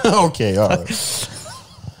 Okay, all right.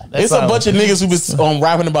 It's a bunch of niggas who been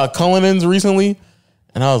rapping about Cullinans recently,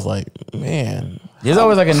 and I was like, man. There's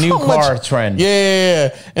always like a new car trend.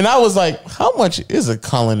 Yeah. And I was like, how much is a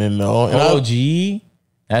Cullinan though? And Polo G?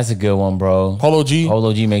 That's a good one, bro. Polo G?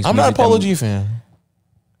 Polo G makes I'm not a Polo G fan.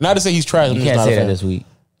 Not to say he's trash. You can't say that this week.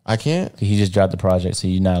 I can't? He just dropped the project, so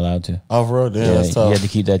you're not allowed to. Oh, bro? Damn, that's tough. You have to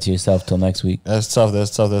keep that to yourself till next week. That's tough. That's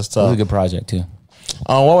tough. That's tough. It was a good project, too.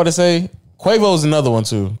 What would I say? Quavo's another one,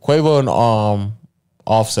 too. Quavo and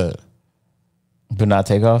Offset. But not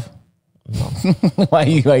Takeoff? No. Why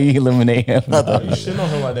you eliminate him? You shitting on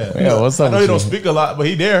him like that. Yeah, what's up? I know he don't speak a lot, but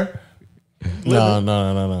he there. No.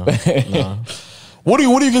 What do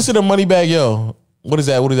you consider Moneybagg Yo? What is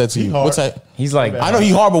that? What is that to you? hard. What type? He's like, I know he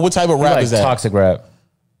hard, but what type of rap like is that? toxic rap.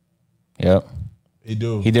 Yep. He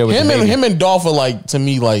do. He did with Him and Dolph are like, to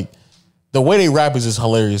me, like the way they rap is just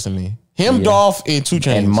hilarious to me. Dolph, and 2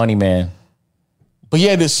 Chainz and Money Man. But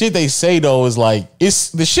yeah, the shit they say though is like the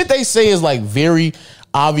shit they say is like very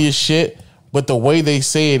obvious shit, but the way they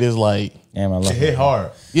say it is like, damn, I love It hit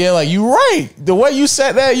hard. yeah, like you right. The way you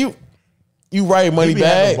said that, you right, He be having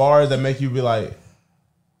Moneybagg. bars that make you be like,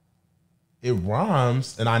 it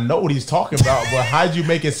rhymes, and I know what he's talking about, but how'd you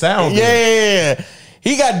make it sound good? Yeah.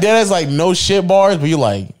 He got dead as like no shit bars, but you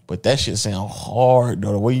like, but that shit sound hard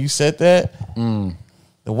though. The way you said that,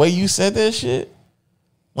 the way you said that shit.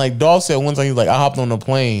 Like Dolph said one time, he was like, I hopped on the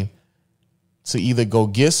plane to either go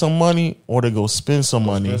get some money or to go spend some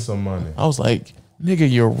money. Spend some money. I was like, nigga,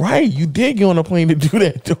 you're right. You did get on the plane to do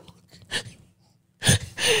that, dog.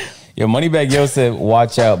 Yo, Moneybagg Yo said,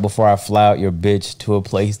 watch out before I fly out your bitch to a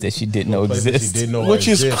place that she didn't know Place that exists. she didn't know Which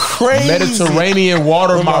is exists. crazy. Mediterranean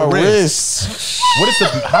water, On my wrist. What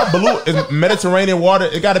is how blue is Mediterranean water?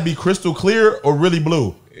 It got to be crystal clear or really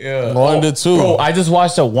blue. Yeah. 1 to 2. Bro, I just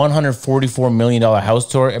watched a $144 million house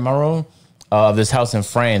tour in my room of this house in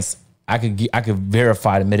France. I could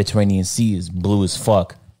verify the Mediterranean Sea is blue as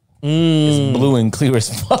fuck. It's blue and clear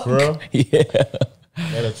as fuck. Bro? Yeah.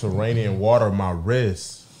 Mediterranean water, my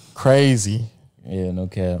wrist. Crazy. Yeah, no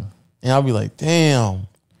cap. And I'll be like, damn,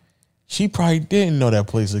 she probably didn't know that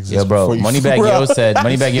place existed. Yeah, bro. before you Moneybagg flew Yo out. said.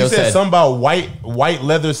 Moneybagg He Yo said said. something about white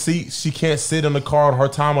leather seats. She can't sit in the car on her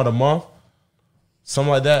time of the month.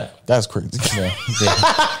 Something like that. That's crazy. Yeah, he did.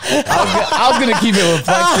 I was gonna keep it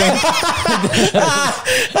reflecting.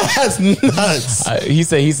 That's nuts.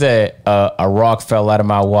 He said a rock fell out of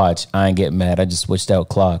my watch. I ain't get mad. I just switched out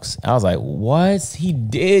clocks. I was like, what? He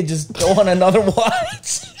did just throw on another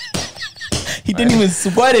watch. He didn't even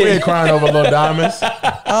sweat We it. ain't crying over little diamonds.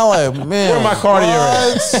 I'm like, man, Where my Cartier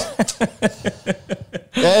at?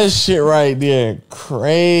 That shit right there,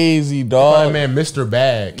 crazy Oh dog. man, Mr.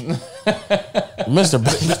 Bag. Mr.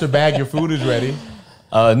 Mr. Bag, your food is ready.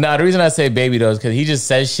 The reason I say baby though is because he just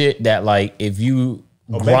says shit that like if you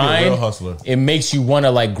Baby a grind, real hustler. it makes you want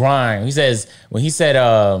to like grind. He says when he said,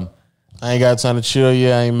 I ain't got time to chill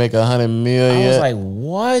yet. I ain't make 100 mil I yet. was like,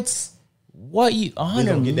 what? What you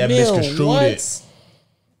 100 get that mil? misconstrued What? it.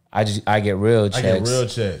 I get real checks. I get real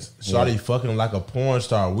checks. Shawty fucking like a porn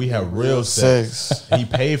star. We have real sex. He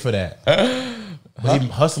paid for that. But he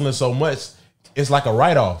hustling so much, it's like a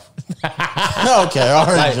write-off. Okay, all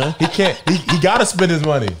right, John. Like, he can't. He gotta spend his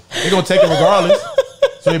money. They gonna take it regardless.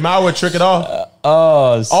 So he might as well trick it off.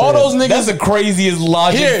 Oh, shit. All those niggas- That's the craziest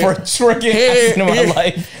logic Here. for tricking in my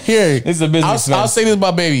life. Here, This is a businessman. I'll say this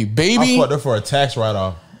about baby. I Baby, fucked her for a tax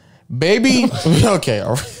write-off. baby. Okay,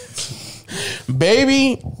 all right.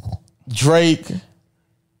 Baby, Drake,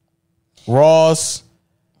 Ross,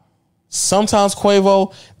 sometimes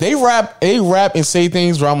Quavo. They rap and say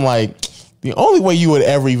things where I'm like, the only way you would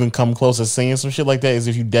ever even come close to saying some shit like that is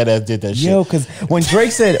if you dead ass did that shit. Yo, because when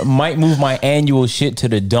Drake said, might move my annual shit to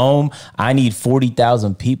the dome, I need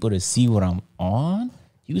 40,000 people to see what I'm on.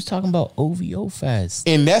 He was talking about OVO Fest.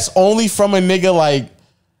 And that's only from a nigga like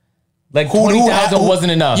Like who 20,000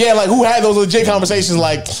 wasn't enough. Yeah, like who had those legit conversations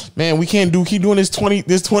like, man, we can't keep doing this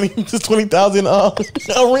 20,000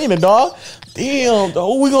 arena, dog. Damn, dog,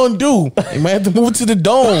 what we gonna do? We might have to move it to the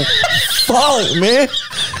dome. Fuck, man.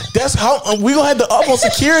 That's how we gonna have to up on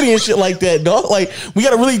security and shit like that, dog. Like we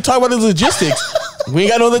gotta really talk about the logistics. We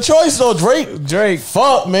ain't got no other choice though, Drake.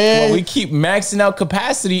 Fuck, man. Well, we keep maxing out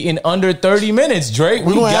capacity in under 30 minutes, Drake.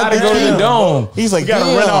 We gonna have gotta to go to the chill. dome. He's like, You gotta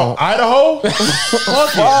damn. rent out Idaho. Fuck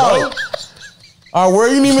it, bro. All right,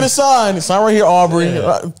 where you need me to sign? Sign right here, Aubrey.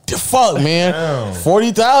 Fuck, man. Damn.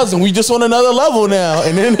 40,000. We just on another level now.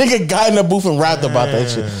 And then nigga got in the booth and rapped about that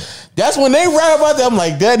shit. That's when they rap about that. I'm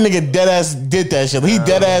like, that nigga dead ass did that shit. He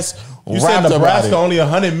dead ass You said rapped about Nebraska it. only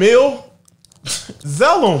 100 mil?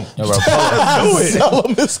 Zell him. Yo, bro, Let's do it. Sell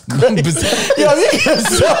him is crazy. Yo, you can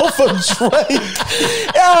sell for Drake.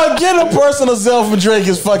 Yo, get a personal sell for Drake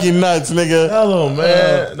is fucking nuts, nigga. Zell him,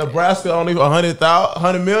 man. Nebraska only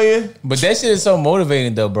 100 million. But that shit is so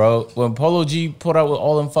motivating though, bro. When Polo G put out with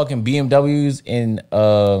all them fucking BMWs in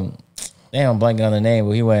damn, I'm blanking on the name,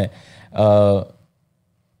 but he went,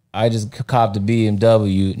 I just copped a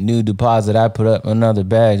BMW, new deposit. I put up another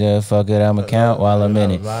bag. Yeah, fuck it, I'ma count while I'm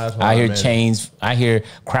in it. I hear chains. I hear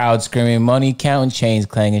crowd screaming, money counting, chains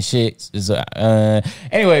clanging, shit.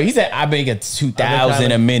 Anyway, he said I make a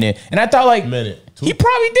 2,000 a minute, and I thought like he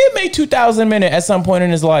probably did make 2,000 a minute at some point in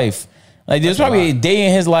his life. Like there's probably a day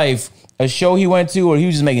in his life, a show he went to, or he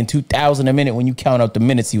was just making 2,000 a minute when you count up the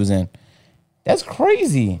minutes he was in. That's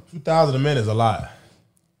crazy. 2,000 a minute is a lot.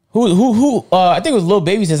 Who? I think it was Lil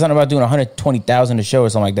Baby said something about doing 120,000 a show or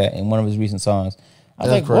something like that in one of his recent songs. I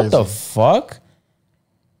was like, crazy. what the fuck?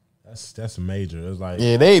 That's major. It's like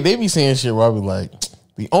Yeah, they be saying shit where I be like,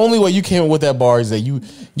 the only way you came up with that bar is that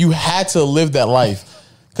you had to live that life.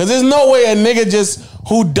 Cause there's no way a nigga just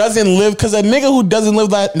who doesn't live, cause a nigga who doesn't live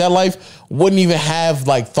that life wouldn't even have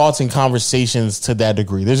like thoughts and conversations to that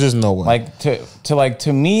degree. There's just no way. Like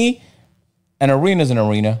to me, an arena's an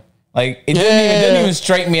arena. Like it doesn't even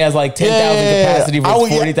strike me as like 10,000 capacity versus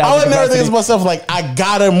 40,000 I would never think capacity. to myself like I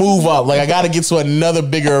gotta move up. Like I gotta get to another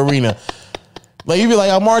bigger arena. Like you be like,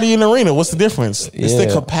 I'm already in the arena. What's the difference? It's the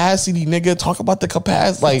capacity, nigga. Talk about the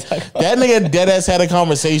capacity. Like that nigga dead ass had a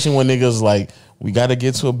conversation when niggas like, we gotta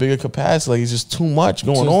get to a bigger capacity. Like it's just too much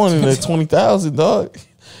going on in the 20,000, dog.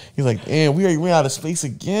 He's like, damn, we out of space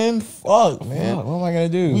again. Fuck, man. What am I gonna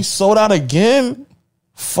do? We sold out again.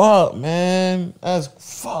 Fuck, man. That's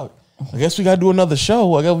fuck. I guess we gotta do another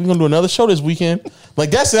show. I guess we're gonna do another show this weekend. Like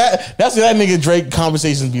that's what that nigga Drake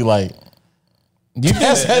conversations be like.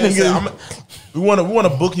 That's that nigga. We want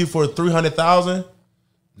to book you for 300,000.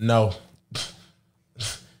 No,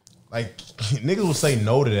 like niggas will say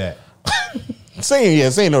no to that.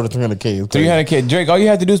 saying no to 300K. 300K. Drake, all you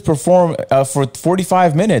have to do is perform for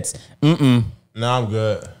 45 minutes. No, I'm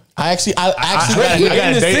good. I actually Drake, I you're got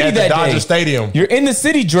in a the date city at the that Dodger day. Stadium. You're in the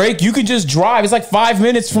city, Drake. You can just drive. It's like 5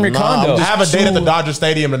 minutes from your Nah, condo. I'm I just- have a date at the Dodger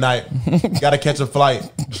Stadium tonight. Got to catch a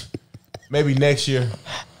flight. Maybe next year.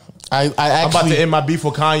 I'm I'm about to end my beef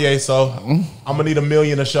with Kanye, so I'm gonna need $1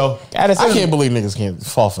 million a show. At a I certain- can't believe niggas can't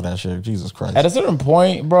fall for that shit. Jesus Christ. At a certain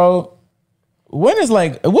point, bro,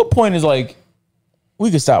 at what point is like,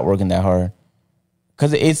 we could stop working that hard?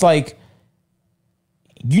 Because it's like,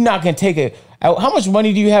 you're not going to take it. How much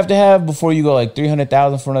money do you have to have before you go like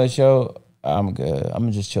 300,000 for another show? I'm good. I'm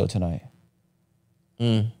going to just chill tonight.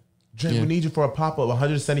 Drake, we need you for a pop-up,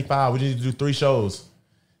 175. We need to do 3 shows.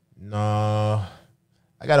 Nah.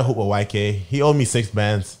 I got to hoop with YK. He owed me 6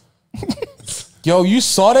 bands. Yo, you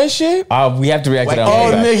saw that shit? We have to react to that. Oh,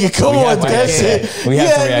 on the way back. nigga, come We on, have to that react to shit. that. We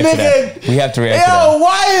have to react to that. We have to react to Yo, that.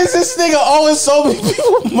 why is this nigga owing so many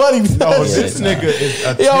people money? No, this nigga is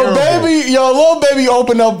a Yo, terrible. Lil Baby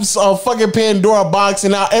opened up a fucking Pandora box,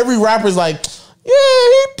 and now every rapper's like, yeah,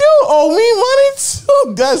 he do owe me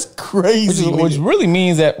money too. That's crazy. Which nigga. really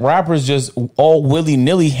means that rappers just all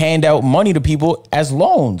willy-nilly hand out money to people as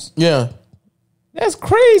loans. Yeah. That's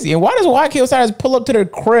crazy. And why does YK Osiris pull up to their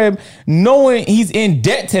crib knowing he's in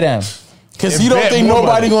debt to them? Because And you don't bet think more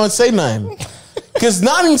nobody money. gonna say nothing. Because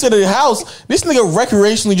not even to the house, this nigga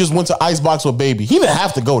recreationally just went to Icebox with Baby. He didn't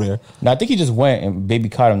have to go there. No, I think he just went and Baby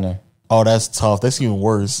caught him there. Oh, that's tough. That's even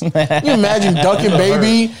worse. Can you imagine ducking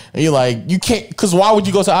Baby and you're like, you can't, because why would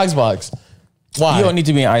you go to Icebox? Why? You don't need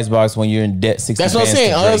to be in Icebox when you're in debt 60 That's what I'm bands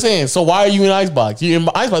saying. to I'm Drake. saying. So why are you in Icebox? You're in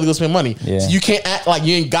Icebox to go spend money. Yeah. So you can't act like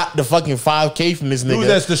you ain't got the fucking $5K from this He was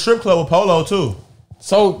nigga. at the strip club with Polo, too.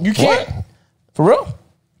 So you can't. What? For real?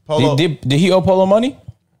 Polo. Did he owe Polo money?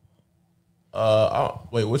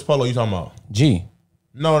 Wait, which Polo you talking about? G.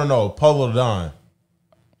 No. Polo the Don.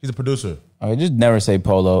 He's a producer. I just never say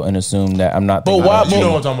Polo and assume that I'm not. But thinking why? about You G. know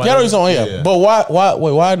what I'm talking about. Yeah, I know what you're talking about. Yeah. Yeah.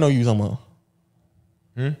 But why I know you talking about?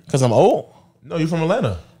 Because I'm old? No, you from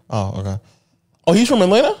Atlanta. Oh, okay. Oh, he's from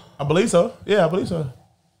Atlanta? I believe so. Yeah, I believe so. All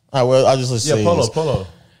right, well, I'll just Yeah, say Polo.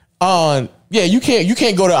 this. Yeah, you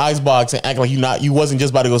can't go to Icebox and act like you wasn't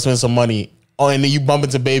just about to go spend some money. Oh, and then you bump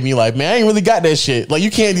into Baby, you like, man, I ain't really got that shit. Like,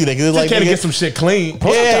 you can't do that. Cause it's You like, can't nigga, get some shit clean.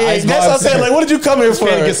 yeah, that's what I'm saying. Like, what did you come here for?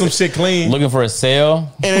 Can't get some shit clean. Looking for a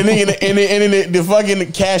sale? And then the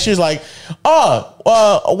fucking cashier's like,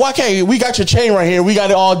 why can't we got your chain right here? We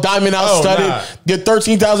got it all diamond out studded. nah. Your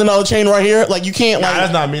 $13,000 chain right here. Like, you can't. Nah, Like,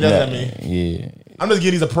 that's not me. That's not me. Yeah. I'm just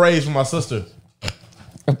getting these a praise from my sister.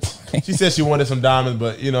 She said she wanted some diamonds,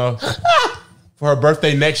 but for her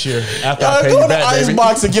birthday next year, after I pay go you to back, baby.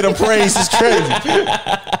 Icebox and get a praise is crazy.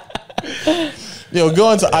 Yo,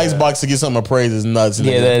 going to Icebox to get something to praise is nuts.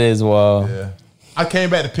 Yeah, nigga. that is wild. Yeah. I came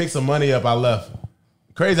back to pick some money up. I left.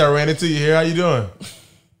 Crazy, I ran into you here. How you doing?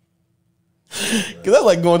 Cause that's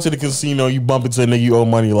like going to the casino, you bump into a nigga you owe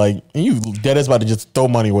money, like, and you dead ass about to just throw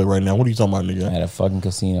money away right now. What are you talking about, nigga? At a fucking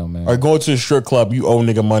casino, man. Or going to a strip club, you owe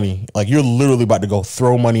nigga money. Like, you're literally about to go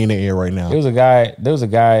throw money in the air right now. There was a guy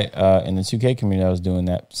in the 2K community that was doing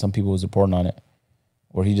that. Some people was reporting on it,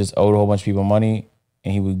 where he just owed a whole bunch of people money,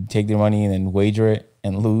 and he would take their money and then wager it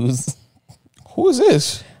and lose. Who is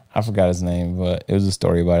this? I forgot his name, but it was a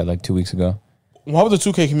story about it like 2 weeks ago. Why was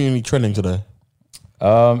the 2K community trending today?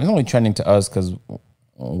 It's only trending to us because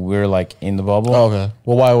we're like in the bubble. Oh, okay.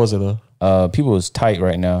 Well, why was it though? People is tight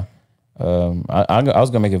right now. I was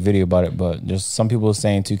gonna make a video about it, but just some people are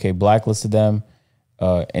saying 2K blacklisted them,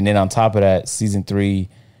 and then on top of that, season 3,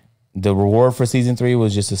 the reward for season 3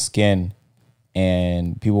 was just a skin,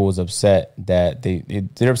 and people was upset that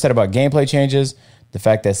they're upset about gameplay changes, the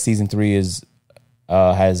fact that season 3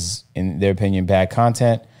 has, in their opinion, bad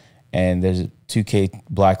content, and there's 2K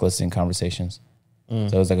blacklisting conversations.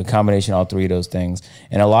 So it's like a combination of all three of those things.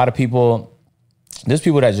 And a lot of people, there's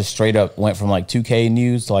people that just straight up went from like 2K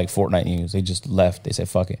news to like Fortnite news. They just left. They said,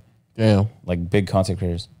 fuck it. Damn. Like big content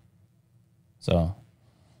creators. So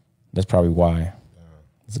that's probably why.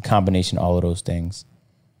 It's a combination of all of those things.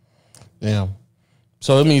 Damn.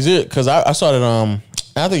 So it means it, because I started, I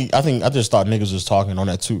just thought niggas was talking on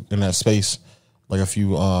that too, in that space like a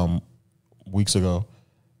few weeks ago.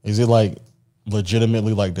 Is it like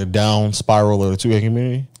legitimately like the down spiral of the 2K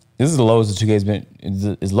community? This is the lowest the 2K's been.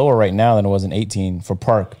 It's lower right now than it was in 18 for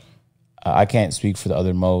Park. I can't speak for the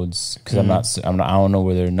other modes because I don't know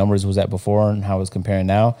where their numbers was at before and how it's comparing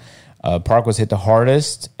now. Park was hit the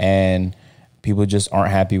hardest, and people just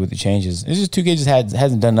aren't happy with the changes. It's just 2K just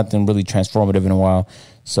hasn't done nothing really transformative in a while.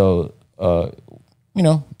 So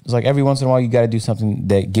it's like every once in a while you got to do something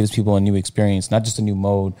that gives people a new experience, not just a new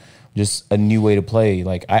mode, just a new way to play.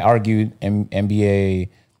 Like I argued NBA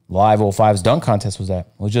Live 05's dunk contest was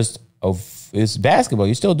just it's basketball.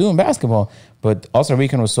 You're still doing basketball, but All-Star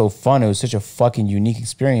Weekend was so fun. It was such a fucking unique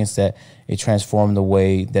experience that it transformed the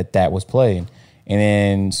way that was played. And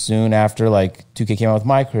then soon after, like 2K came out with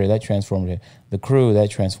My Career, that transformed it. The Crew, that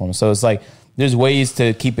transformed it. So it's like there's ways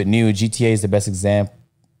to keep it new. GTA is the best example.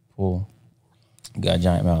 Got a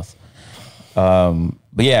giant mouth.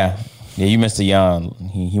 But yeah, you missed a yawn.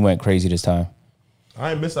 He went crazy this time.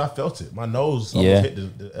 I ain't missed. I felt it. My nose The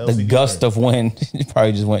hit the LCD gust of wind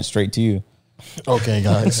probably just went straight to you. Okay,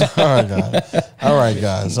 guys. All right,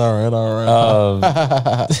 guys. All right.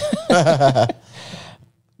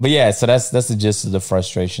 But yeah, so that's the gist of the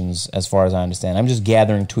frustrations as far as I understand. I'm just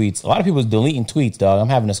gathering tweets. A lot of people is deleting tweets, dog. I'm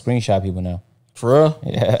having to screenshot people now. For real?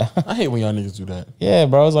 Yeah. I hate when y'all niggas do that. Yeah,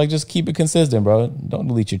 bro. It's like, just keep it consistent, bro. Don't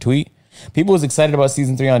delete your tweet. People was excited about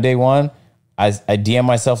season 3 on day 1. I DM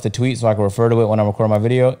myself the tweet so I can refer to it when I'm recording my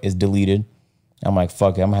video. It's deleted. I'm like,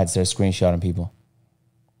 fuck it. I'm going to have to start screenshotting people.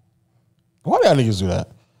 Why do y'all niggas do that?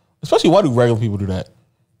 Especially, why do regular people do that?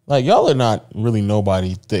 Like, y'all are not really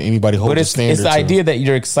nobody that anybody holds a standard it's the to. idea that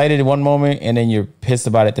you're excited in one moment and then you're pissed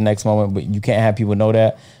about it the next moment, but you can't have people know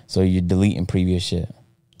that, so you're deleting previous shit.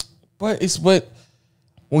 But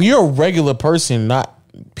when you're a regular person,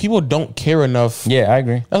 people don't care enough. Yeah, I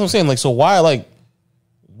agree. That's what I'm saying. Like, so why, like,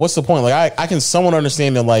 what's the point? Like, I can somewhat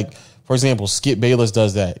understand that, like, for example, Skip Bayless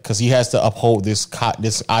does that because he has to uphold this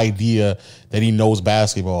idea that he knows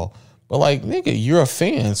basketball. But like, nigga, you're a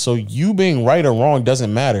fan, so you being right or wrong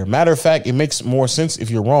doesn't matter. Matter of fact, it makes more sense if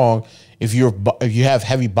you're wrong, if you have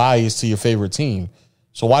heavy bias to your favorite team.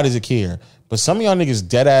 So why does it care? But some of y'all niggas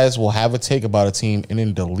dead ass will have a take about a team and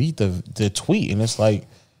then delete the tweet, and it's like,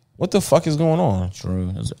 what the fuck is going on?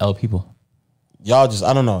 True. Those L people. Y'all just,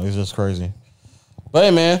 I don't know. It's just crazy. But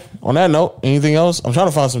hey, man, on that note, anything else? I'm trying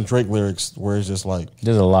to find some Drake lyrics where it's just like,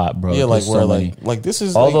 there's a lot, bro. yeah, like There's where so many. like this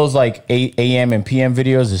is all like, those like 8 a.m. and p.m.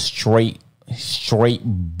 videos is straight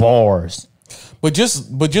bars. but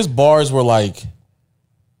just bars were like,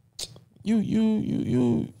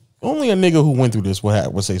 you only a nigga who went through this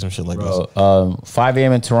would say some shit like this. 5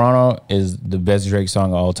 a.m. in Toronto is the best Drake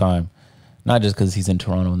song of all time. Not just because he's in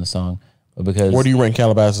Toronto in the song, but because Where do you rank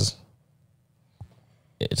Calabasas?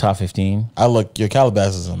 top 15. Your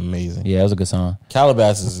Calabasas is amazing. Yeah, it was a good song.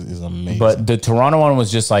 Calabasas is amazing. But the Toronto one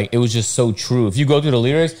was just like, it was just so true. If you go through the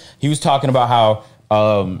lyrics, he was talking about how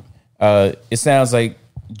it sounds like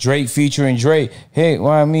Drake featuring Drake. Hey,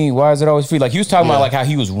 why me? Why is it always free? Like he was talking about like how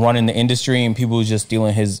he was running the industry and people was just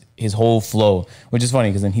stealing his whole flow, which is funny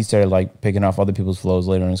because then he started like picking off other people's flows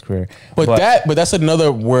later in his career. But that's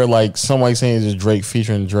another where like somebody saying it's Drake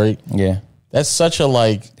featuring Drake. Yeah, That's such a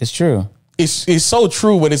like. it's true. it's so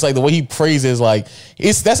true, but it's like the way he phrased it is like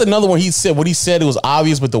that's another one he said. What he said, it was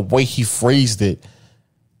obvious, but the way he phrased it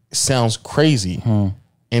sounds crazy.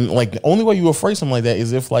 And like the only way you would phrase something like that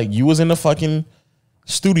is if like you was in the fucking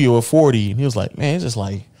studio at 40 and he was like, man, it's just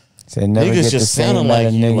like Said never niggas get the just same sounding like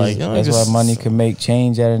like you. niggas. Like, That's just, why money can make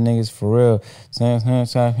change out of niggas for real.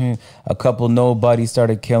 A couple nobodies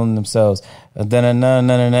started killing themselves. And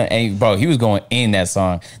bro, he was going in that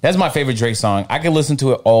song. That's my favorite Drake song. I can listen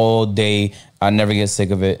to it all day. I never get sick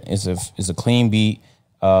of it. It's a clean beat,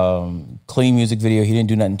 clean music video. He didn't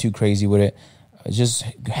do nothing too crazy with it. Just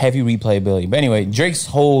heavy replayability. But anyway, Drake's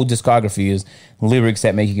whole discography is lyrics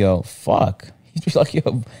that make you go, fuck. He'd be like,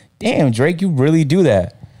 yo, damn, Drake, you really do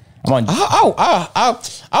that. I'm on.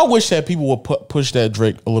 I wish that people would push that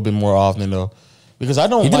Drake a little bit more often though, because I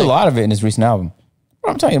don't. He did a lot of it in his recent album.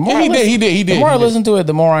 Bro, I'm telling you, the more he did. The more I listen to it,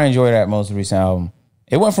 the more I enjoy that most recent album.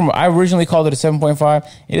 It went from I originally called it a 7.5.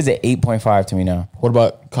 It is an 8.5 to me now. What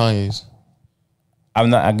about Kanye's?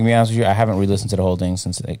 I'm gonna be honest with you. I haven't re-listened to the whole thing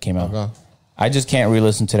since it came out. Okay. I just can't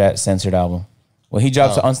re-listen to that censored album. When he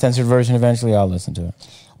drops the uncensored version, eventually I'll listen to it.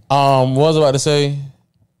 What was I about to say?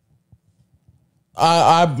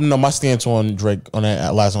 I know my stance on Drake on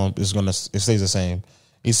that last one is it stays the same.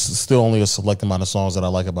 It's still only a select amount of songs that I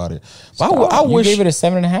like about it. But I wish you gave it a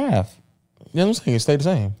 7.5. Yeah, I'm saying it stayed the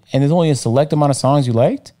same. And there's only a select amount of songs you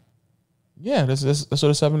liked. Yeah, that's what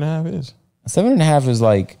a 7.5 is. A 7.5 is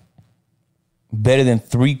like better than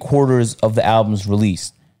 3/4 of the albums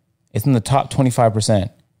released. It's in the top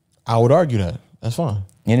 25%. I would argue that. That's fine.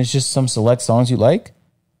 And it's just some select songs you like.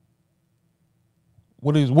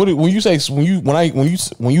 When I say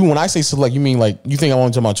select, you mean like you think I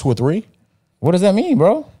want to talk about 2 or 3? What does that mean,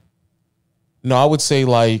 bro? No, I would say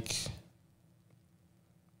like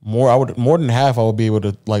more than half I would be able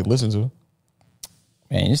to like listen to.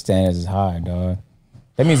 Man, your standards is high, dog.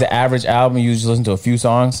 That means the average album you just listen to a few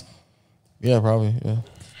songs. Yeah, probably. Yeah.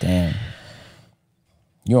 Damn.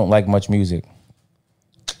 You don't like much music.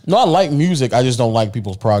 No, I like music. I just don't like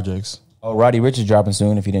people's projects. Oh, Roddy Ricch is dropping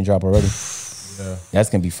soon if he didn't drop already. Yeah. That's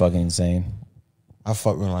going to be fucking insane. I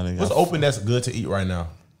fuck with my nigga. What's open that's good to eat right now?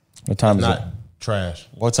 What time is it? Not trash.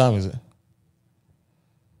 What time is it?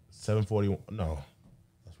 7:41. No.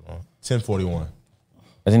 That's wrong. 10:41.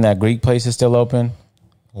 I think that Greek place is still open.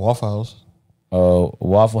 Waffle House.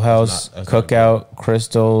 Waffle House, that's Cookout,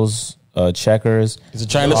 Crystals, Checkers. Is the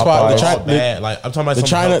China spot? Like I'm talking about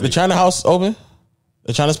the China house open?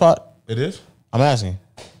 The China spot? It is? I'm asking.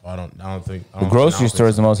 I don't think The grocery store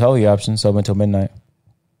is the most healthy option, so open until midnight.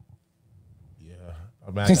 Yeah.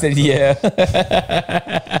 He said, yeah. I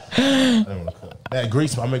didn't want to cook. That Greek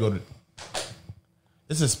spot, I'm gonna go to.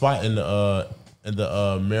 This is a spot in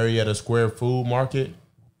the Marietta Square Food Market,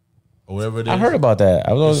 or wherever it is. I heard about that.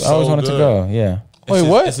 I always wanted to go. Yeah. Wait,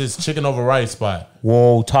 what? It's this chicken over rice spot.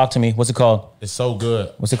 Whoa, talk to me. What's it called? It's so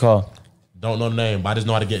good. What's it called? Don't know the name, but I just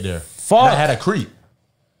know how to get there. Fuck. And I had a creep.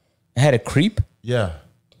 It had a creep? Yeah.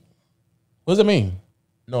 What does it mean?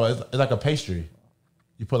 No, it's like a pastry.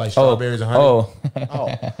 You put like strawberries and honey. Oh. Okay, all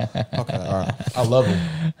right. I love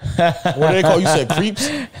them. What do they call you? Said creeps?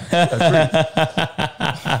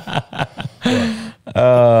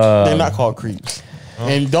 They're not called creeps.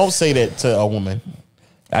 And don't say that to a woman.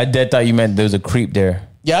 I dead thought you meant there was a creep there.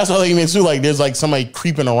 Yeah, that's what I mean too. Like there's like somebody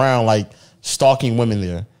creeping around, like stalking women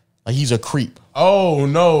there. Like he's a creep. Oh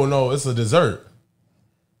no, it's a dessert.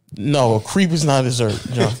 No, a creep is not a dessert,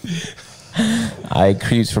 John. I ate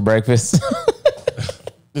creeps for breakfast.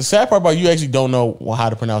 The sad part about you actually don't know how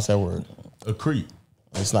to pronounce that word. A creep.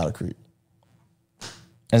 It's not a creep.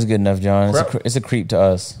 That's good enough, John. It's a creep to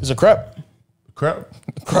us. It's a crepe. Crap.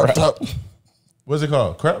 Crepe up. What's it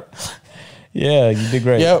called? Crap. Yeah, you did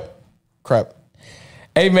great. Yep. Crepe.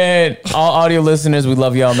 Hey, man, all audio listeners, we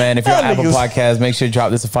love y'all, man. If you're on Apple Podcasts, make sure to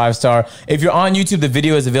drop this a 5-star. If you're on YouTube, the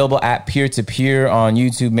video is available at peer-to-peer on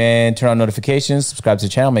YouTube, man. Turn on notifications, subscribe to the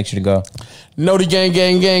channel, make sure to go. Know the gang.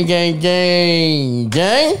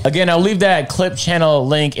 Again, I'll leave that clip channel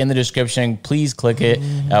link in the description. Please click it.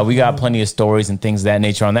 We got plenty of stories and things of that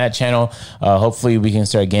nature on that channel. Hopefully, we can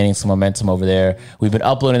start gaining some momentum over there. We've been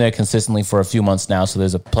uploading there consistently for a few months now, so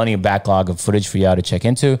there's plenty of backlog of footage for y'all to check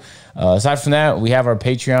into. Aside from that, we have our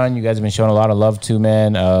Patreon. You guys have been showing a lot of love to,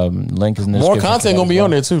 man. Link is in the More description. content gonna be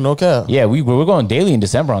on there too, no cap. Yeah, we're going daily in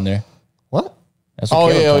December on there. What? That's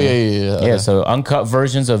what Caleb told me. Yeah. Yeah, so uncut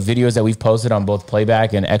versions of videos that we've posted on both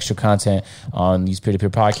playback and extra content on these peer-to-peer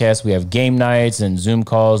podcasts. We have game nights and Zoom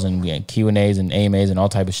calls and we have Q&As and AMAs and all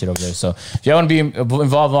type of shit over there. So if y'all want to be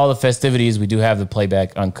involved in all the festivities, we do have the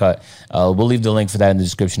playback uncut. We'll leave the link for that in the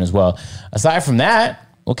description as well. Aside from that,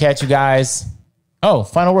 we'll catch you guys. Oh,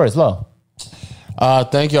 final words, Lo.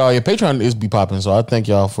 Thank y'all. Your Patreon is be popping, so I thank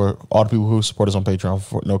y'all for all the people who support us on Patreon.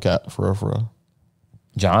 For no cap, for real.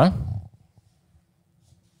 John?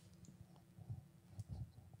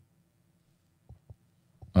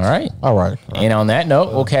 All right. All right. And on that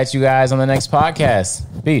note, we'll catch you guys on the next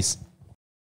podcast. Peace.